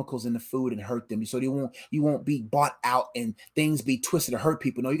put chemicals in the food and hurt them. So you won't be bought out and things be twisted to hurt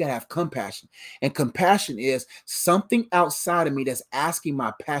people. No, you got to have compassion. And compassion is something outside of me that's asking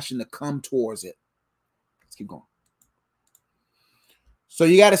my passion to come towards it. Let's keep going. So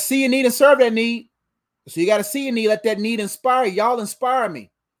you got to see a need and serve that need. So you got to see a need, let that need inspire you. Y'all inspire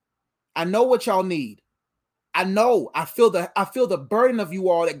me. I know what y'all need. I know. I feel the burden of you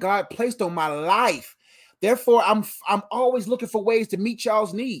all that God placed on my life. Therefore, I'm always looking for ways to meet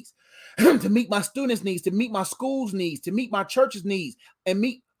y'all's needs, to meet my students' needs, to meet my school's needs, to meet my church's needs, and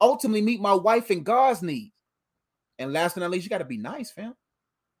ultimately meet my wife and God's needs. And last but not least, you got to be nice, fam.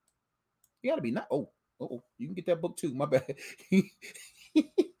 You got to be nice. Oh, you can get that book too. My bad.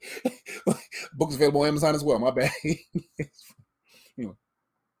 Books available on Amazon as well. My bad. Anyway, you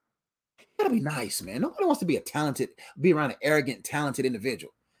gotta be nice, man. Nobody wants to be around an arrogant, talented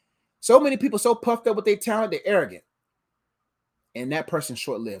individual. So many people so puffed up with their talent, they're arrogant. And that person's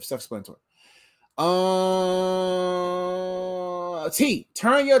short-lived, self-explanatory. T,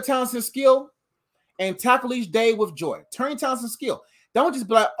 turn your talents and skill and tackle each day with joy. Turn your talents and skill. Don't just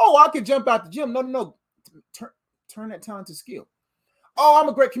be like, oh, I can jump out the gym. No. Turn that talent to skill. Oh, I'm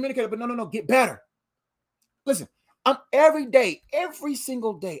a great communicator, but no, get better. Listen, every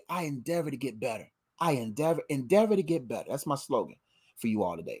single day, I endeavor to get better. I endeavor to get better. That's my slogan for you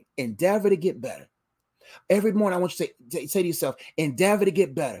all today. Endeavor to get better. Every morning, I want you to say to yourself, endeavor to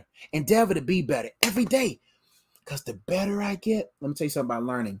get better. Endeavor to be better every day. Because the better I get, let me tell you something about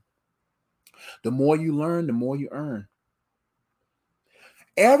learning. The more you learn, the more you earn.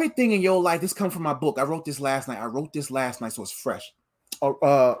 Everything in your life, this comes from my book. I wrote this last night, so it's fresh.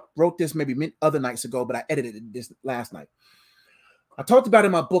 Wrote this maybe other nights ago, but I edited this last night. I talked about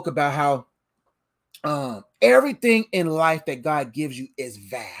in my book about how everything in life that God gives you is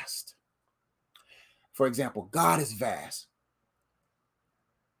vast. For example, God is vast.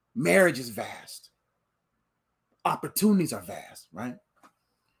 Marriage is vast. Opportunities are vast, right?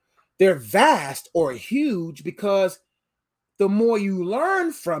 They're vast or huge because the more you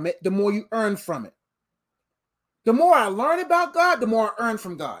learn from it, the more you earn from it. The more I learn about God, the more I earn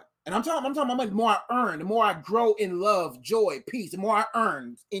from God. And I'm talking about the more I earn, the more I grow in love, joy, peace, the more I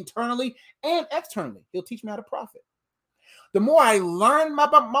earn internally and externally. He'll teach me how to profit. The more I learn,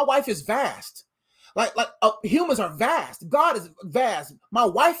 my wife is vast. Like humans are vast. God is vast. My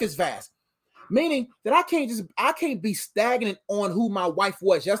wife is vast. Meaning that I can't be stagnant on who my wife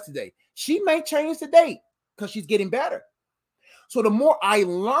was yesterday. She may change today because she's getting better. So the more I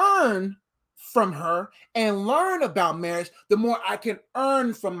learn from her and learn about marriage, the more I can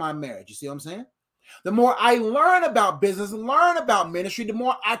earn from my marriage. You see what I'm saying? The more I learn about business, learn about ministry, the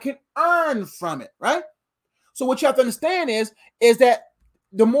more I can earn from it, right? So what you have to understand is that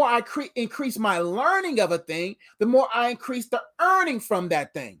the more I increase my learning of a thing, the more I increase the earning from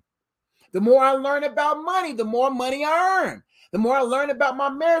that thing. The more I learn about money, the more money I earn. The more I learn about my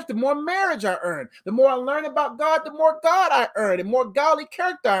marriage, the more marriage I earn. The more I learn about God, the more God I earn, and more godly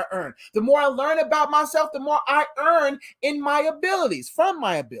character I earn. The more I learn about myself, the more I earn in my abilities, from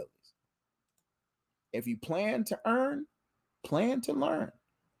my abilities. If you plan to earn, plan to learn.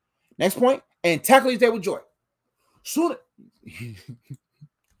 Next point, and tackle each day with joy. Soon,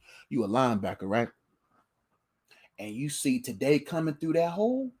 you a linebacker, right? And you see today coming through that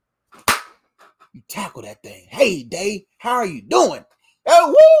hole, you tackle that thing. Hey, Day, how are you doing?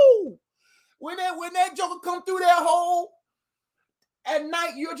 Oh, woo! When that joker come through that hole at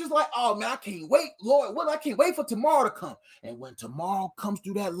night, you're just like, oh man, I can't wait, Lord. Well, I can't wait for tomorrow to come. And when tomorrow comes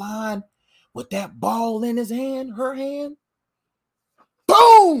through that line with that ball in his hand, her hand,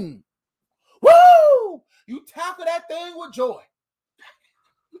 boom! Woo! You tackle that thing with joy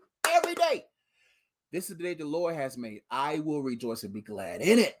every day. This is the day the Lord has made. I will rejoice and be glad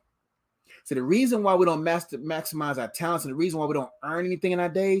in it. So the reason why we don't maximize our talents and the reason why we don't earn anything in our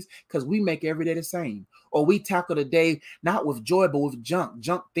days, because we make every day the same. Or we tackle the day not with joy, but with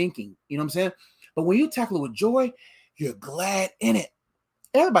junk thinking. You know what I'm saying? But when you tackle it with joy, you're glad in it.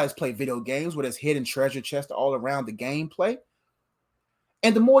 Everybody's played video games where there's hidden treasure chests all around the gameplay.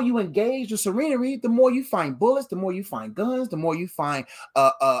 And the more you engage the serenity, the more you find bullets, the more you find guns, the more you find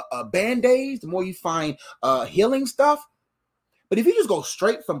band-aids, the more you find healing stuff. But if you just go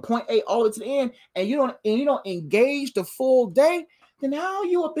straight from point A all the way to the end and you don't engage the full day, then how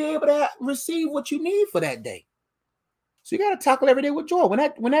you will be able to receive what you need for that day? So you got to tackle every day with joy. When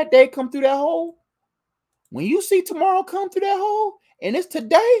that day come through that hole, when you see tomorrow come through that hole, and it's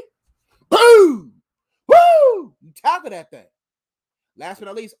today, boom, woo, you tackle that thing. Last but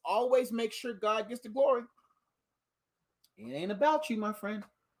not least, always make sure God gets the glory. It ain't about you, my friend.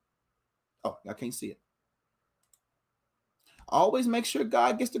 Oh, I can't see it. Always make sure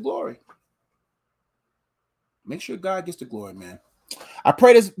God gets the glory. Make sure God gets the glory, man. I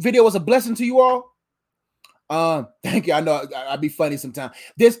pray this video was a blessing to you all. Thank you. I know I'd be funny sometimes.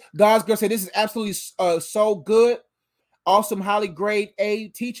 This God's girl said this is absolutely so good. Awesome, highly grade A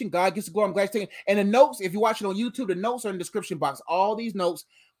teaching. God gets the glory. I'm glad you're taking. And the notes, if you're watching on YouTube, the notes are in the description box. All these notes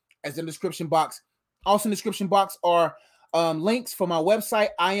as in the description box. Also in the description box are links for my website,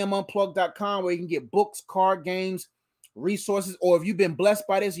 iamunplug.com, where you can get books, card games, resources, or if you've been blessed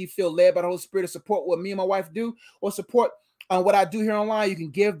by this, you feel led by the Holy Spirit to support what me and my wife do, or support what I do here online, you can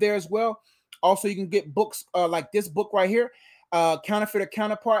give there as well. Also, you can get books like this book right here, Counterfeit or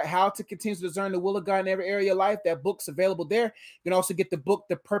Counterpart, How to Continue to Discern the Will of God in Every Area of Your Life. That book's available there. You can also get the book,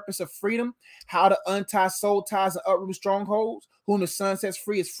 The Purpose of Freedom, How to Untie Soul Ties and Uproot Strongholds. Whom the Son sets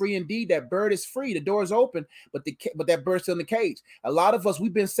free is free indeed. That bird is free. The door is open, but that bird's still in the cage. A lot of us,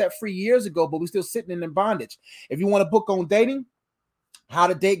 we've been set free years ago, but we're still sitting in bondage. If you want a book on dating, how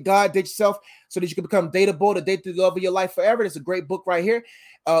to date God, date yourself, so that you can become dateable, to date the love of your life forever. It's a great book right here.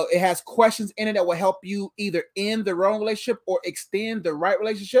 It has questions in it that will help you either end the wrong relationship or extend the right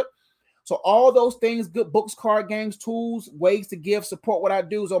relationship. So all those things, good books, card games, tools, ways to give, support what I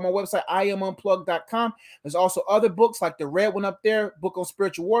do is on my website, iamunplug.com. There's also other books like the red one up there, book on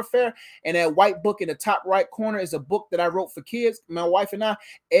spiritual warfare. And that white book in the top right corner is a book that I wrote for kids, my wife and I,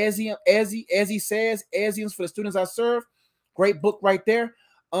 as he says, Asians for the students I serve. Great book right there.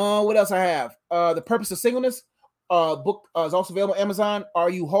 What else I have? The Purpose of Singleness book is also available on Amazon. Are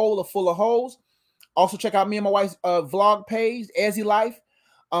You Whole or Full of Holes? Also check out me and my wife's vlog page, Ezzy Life.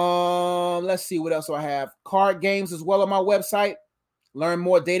 Let's see what else do I have. Card games as well on my website. Learn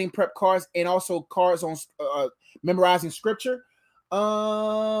more dating prep cards and also cards on memorizing scripture.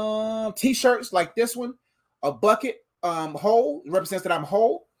 T-shirts like this one. A bucket whole represents that I'm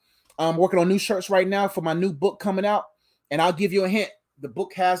whole. I'm working on new shirts right now for my new book coming out. And I'll give you a hint. The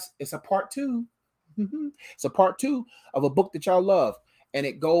book it's a part 2. It's a part 2 of a book that y'all love. And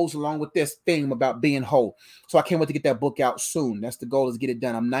it goes along with this theme about being whole. So I can't wait to get that book out soon. That's the goal, is get it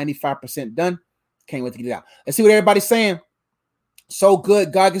done. I'm 95% done. Can't wait to get it out. Let's see what everybody's saying. So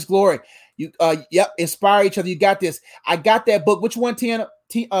good. God gets glory. You, yep. Inspire each other. You got this. I got that book. Which one, Tina?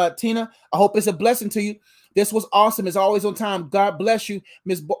 Tina, I hope it's a blessing to you. This was awesome. It's always on time. God bless you,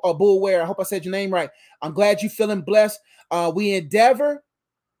 Miss Bullware. I hope I said your name right. I'm glad you're feeling blessed. We endeavor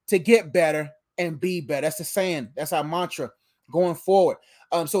to get better and be better. That's the saying. That's our mantra going forward.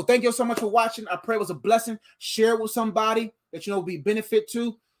 So thank you so much for watching. I pray it was a blessing. Share it with somebody that you know will be benefit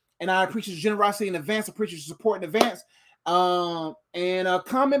to. And I appreciate your generosity in advance. I appreciate your support in advance. And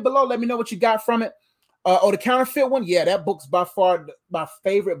comment below. Let me know what you got from it. The counterfeit one. Yeah, that book's by far my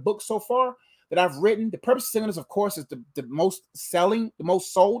favorite book so far that I've written. The Purpose of Singleness, of course, is the most selling, the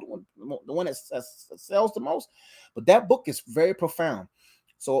most sold, the one that sells the most. But that book is very profound.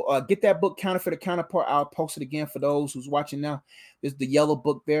 So get that book, Counterfeit or Counterpart. I'll post it again for those who's watching now. There's the yellow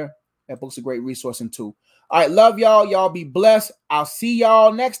book there. That book's a great resource and tool. All right, love y'all. Y'all be blessed. I'll see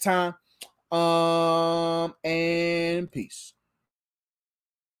y'all next time. And peace.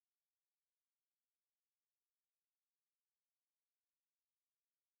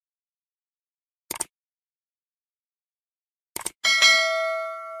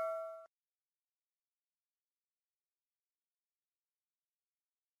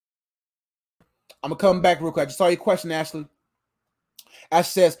 I'm gonna come back real quick. I just saw your question, Ashley. Ash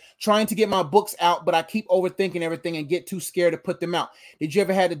says, trying to get my books out, but I keep overthinking everything and get too scared to put them out. Did you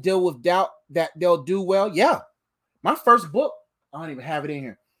ever had to deal with doubt that they'll do well? Yeah. My first book, I don't even have it in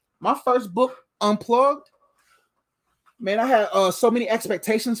here. My first book, Unplugged, man, I had so many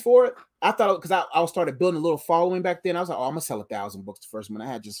expectations for it. I thought, because I started building a little following back then. I was like, oh, I'm going to sell 1,000 books the first month.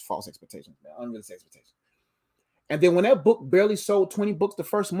 I had just false expectations, man, unrealistic expectations. And then when that book barely sold 20 books the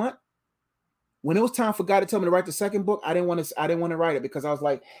first month, when it was time for God to tell me to write the second book, I didn't want to write it because I was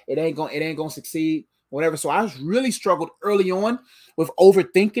like, it ain't gonna succeed, whatever. So I really struggled early on with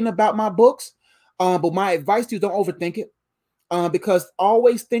overthinking about my books. But my advice to you, don't overthink it. Because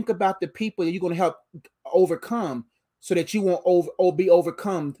always think about the people that you're going to help overcome so that you won't be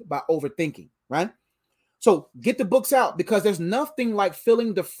overcome by overthinking, right? So get the books out, because there's nothing like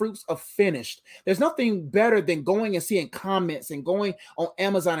feeling the fruits of finished. There's nothing better than going and seeing comments and going on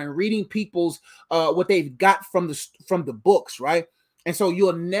Amazon and reading people's what they've got from the books, right? And so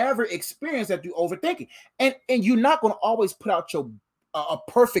you'll never experience that through overthinking. And you're not going to always put out your a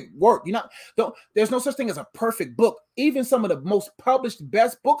perfect work. There's no such thing as a perfect book. Even some of the most published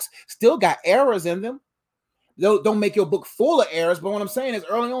best books still got errors in them. Don't make your book full of errors, but what I'm saying is,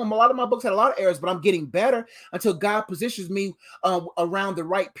 early on, a lot of my books had a lot of errors, but I'm getting better until God positions me around the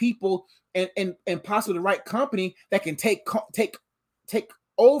right people and possibly the right company that can take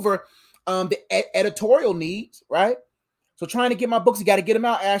over the editorial needs, right? So trying to get my books, you got to get them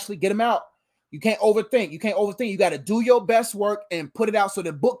out, Ashley. Get them out. You can't overthink. You got to do your best work and put it out so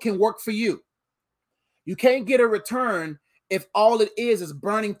the book can work for you. You can't get a return if all it is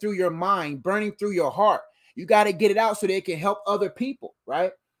burning through your mind, burning through your heart. You got to get it out so that it can help other people,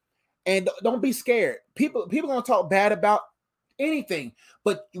 right? And don't be scared. People gonna talk bad about anything,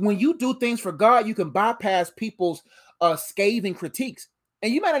 but when you do things for God, you can bypass people's scathing critiques,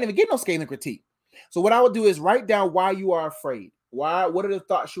 and you might not even get no scathing critique. So what I would do is write down why you are afraid. What are the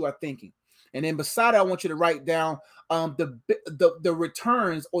thoughts you are thinking? And then beside it, I want you to write down the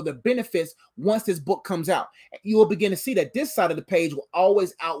returns or the benefits once this book comes out. You will begin to see that this side of the page will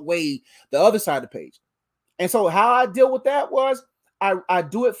always outweigh the other side of the page. And so how I deal with that was I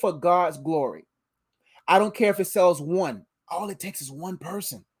do it for God's glory. I don't care if it sells one. All it takes is one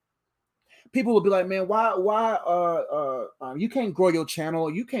person. People will be like, man, why you can't grow your channel,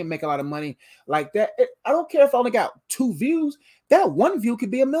 you can't make a lot of money like that. I don't care if I only got 2 views. That one view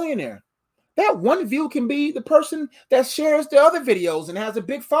could be a millionaire. That one view can be the person that shares the other videos and has a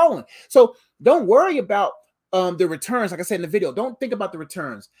big following. So don't worry about the returns. Like I said in the video, don't think about the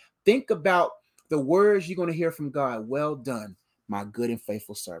returns. Think about the words you're going to hear from God. Well done, my good and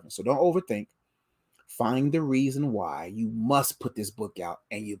faithful servant. So don't overthink. Find the reason why you must put this book out,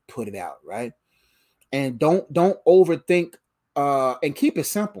 and you put it out, right? And don't overthink and keep it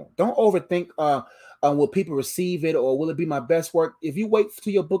simple. Don't overthink will people receive it, or will it be my best work? If you wait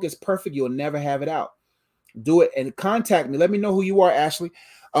till your book is perfect, you'll never have it out. Do it and contact me. Let me know who you are, Ashley.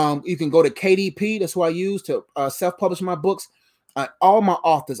 You can go to KDP. That's who I use to self-publish my books. All my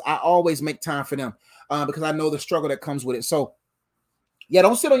authors, I always make time for them because I know the struggle that comes with it. So, yeah,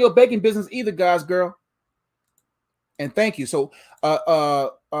 don't sit on your baking business either, guys, girl. And thank you. So,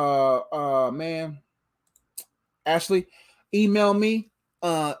 man, Ashley, email me.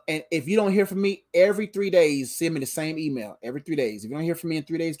 And if you don't hear from me every 3 days, send me the same email every 3 days. If you don't hear from me in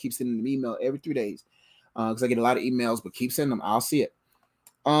 3 days, keep sending an email every 3 days because I get a lot of emails, but keep sending them. I'll see it.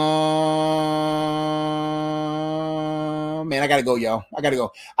 Man, I gotta go, y'all. I gotta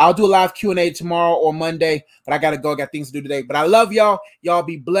go. I'll do a live Q&A tomorrow or Monday, but I gotta go. I got things to do today. But I love y'all. Y'all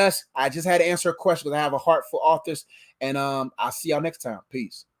be blessed. I just had to answer a question because I have a heart for authors, and I'll see y'all next time.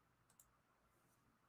 Peace.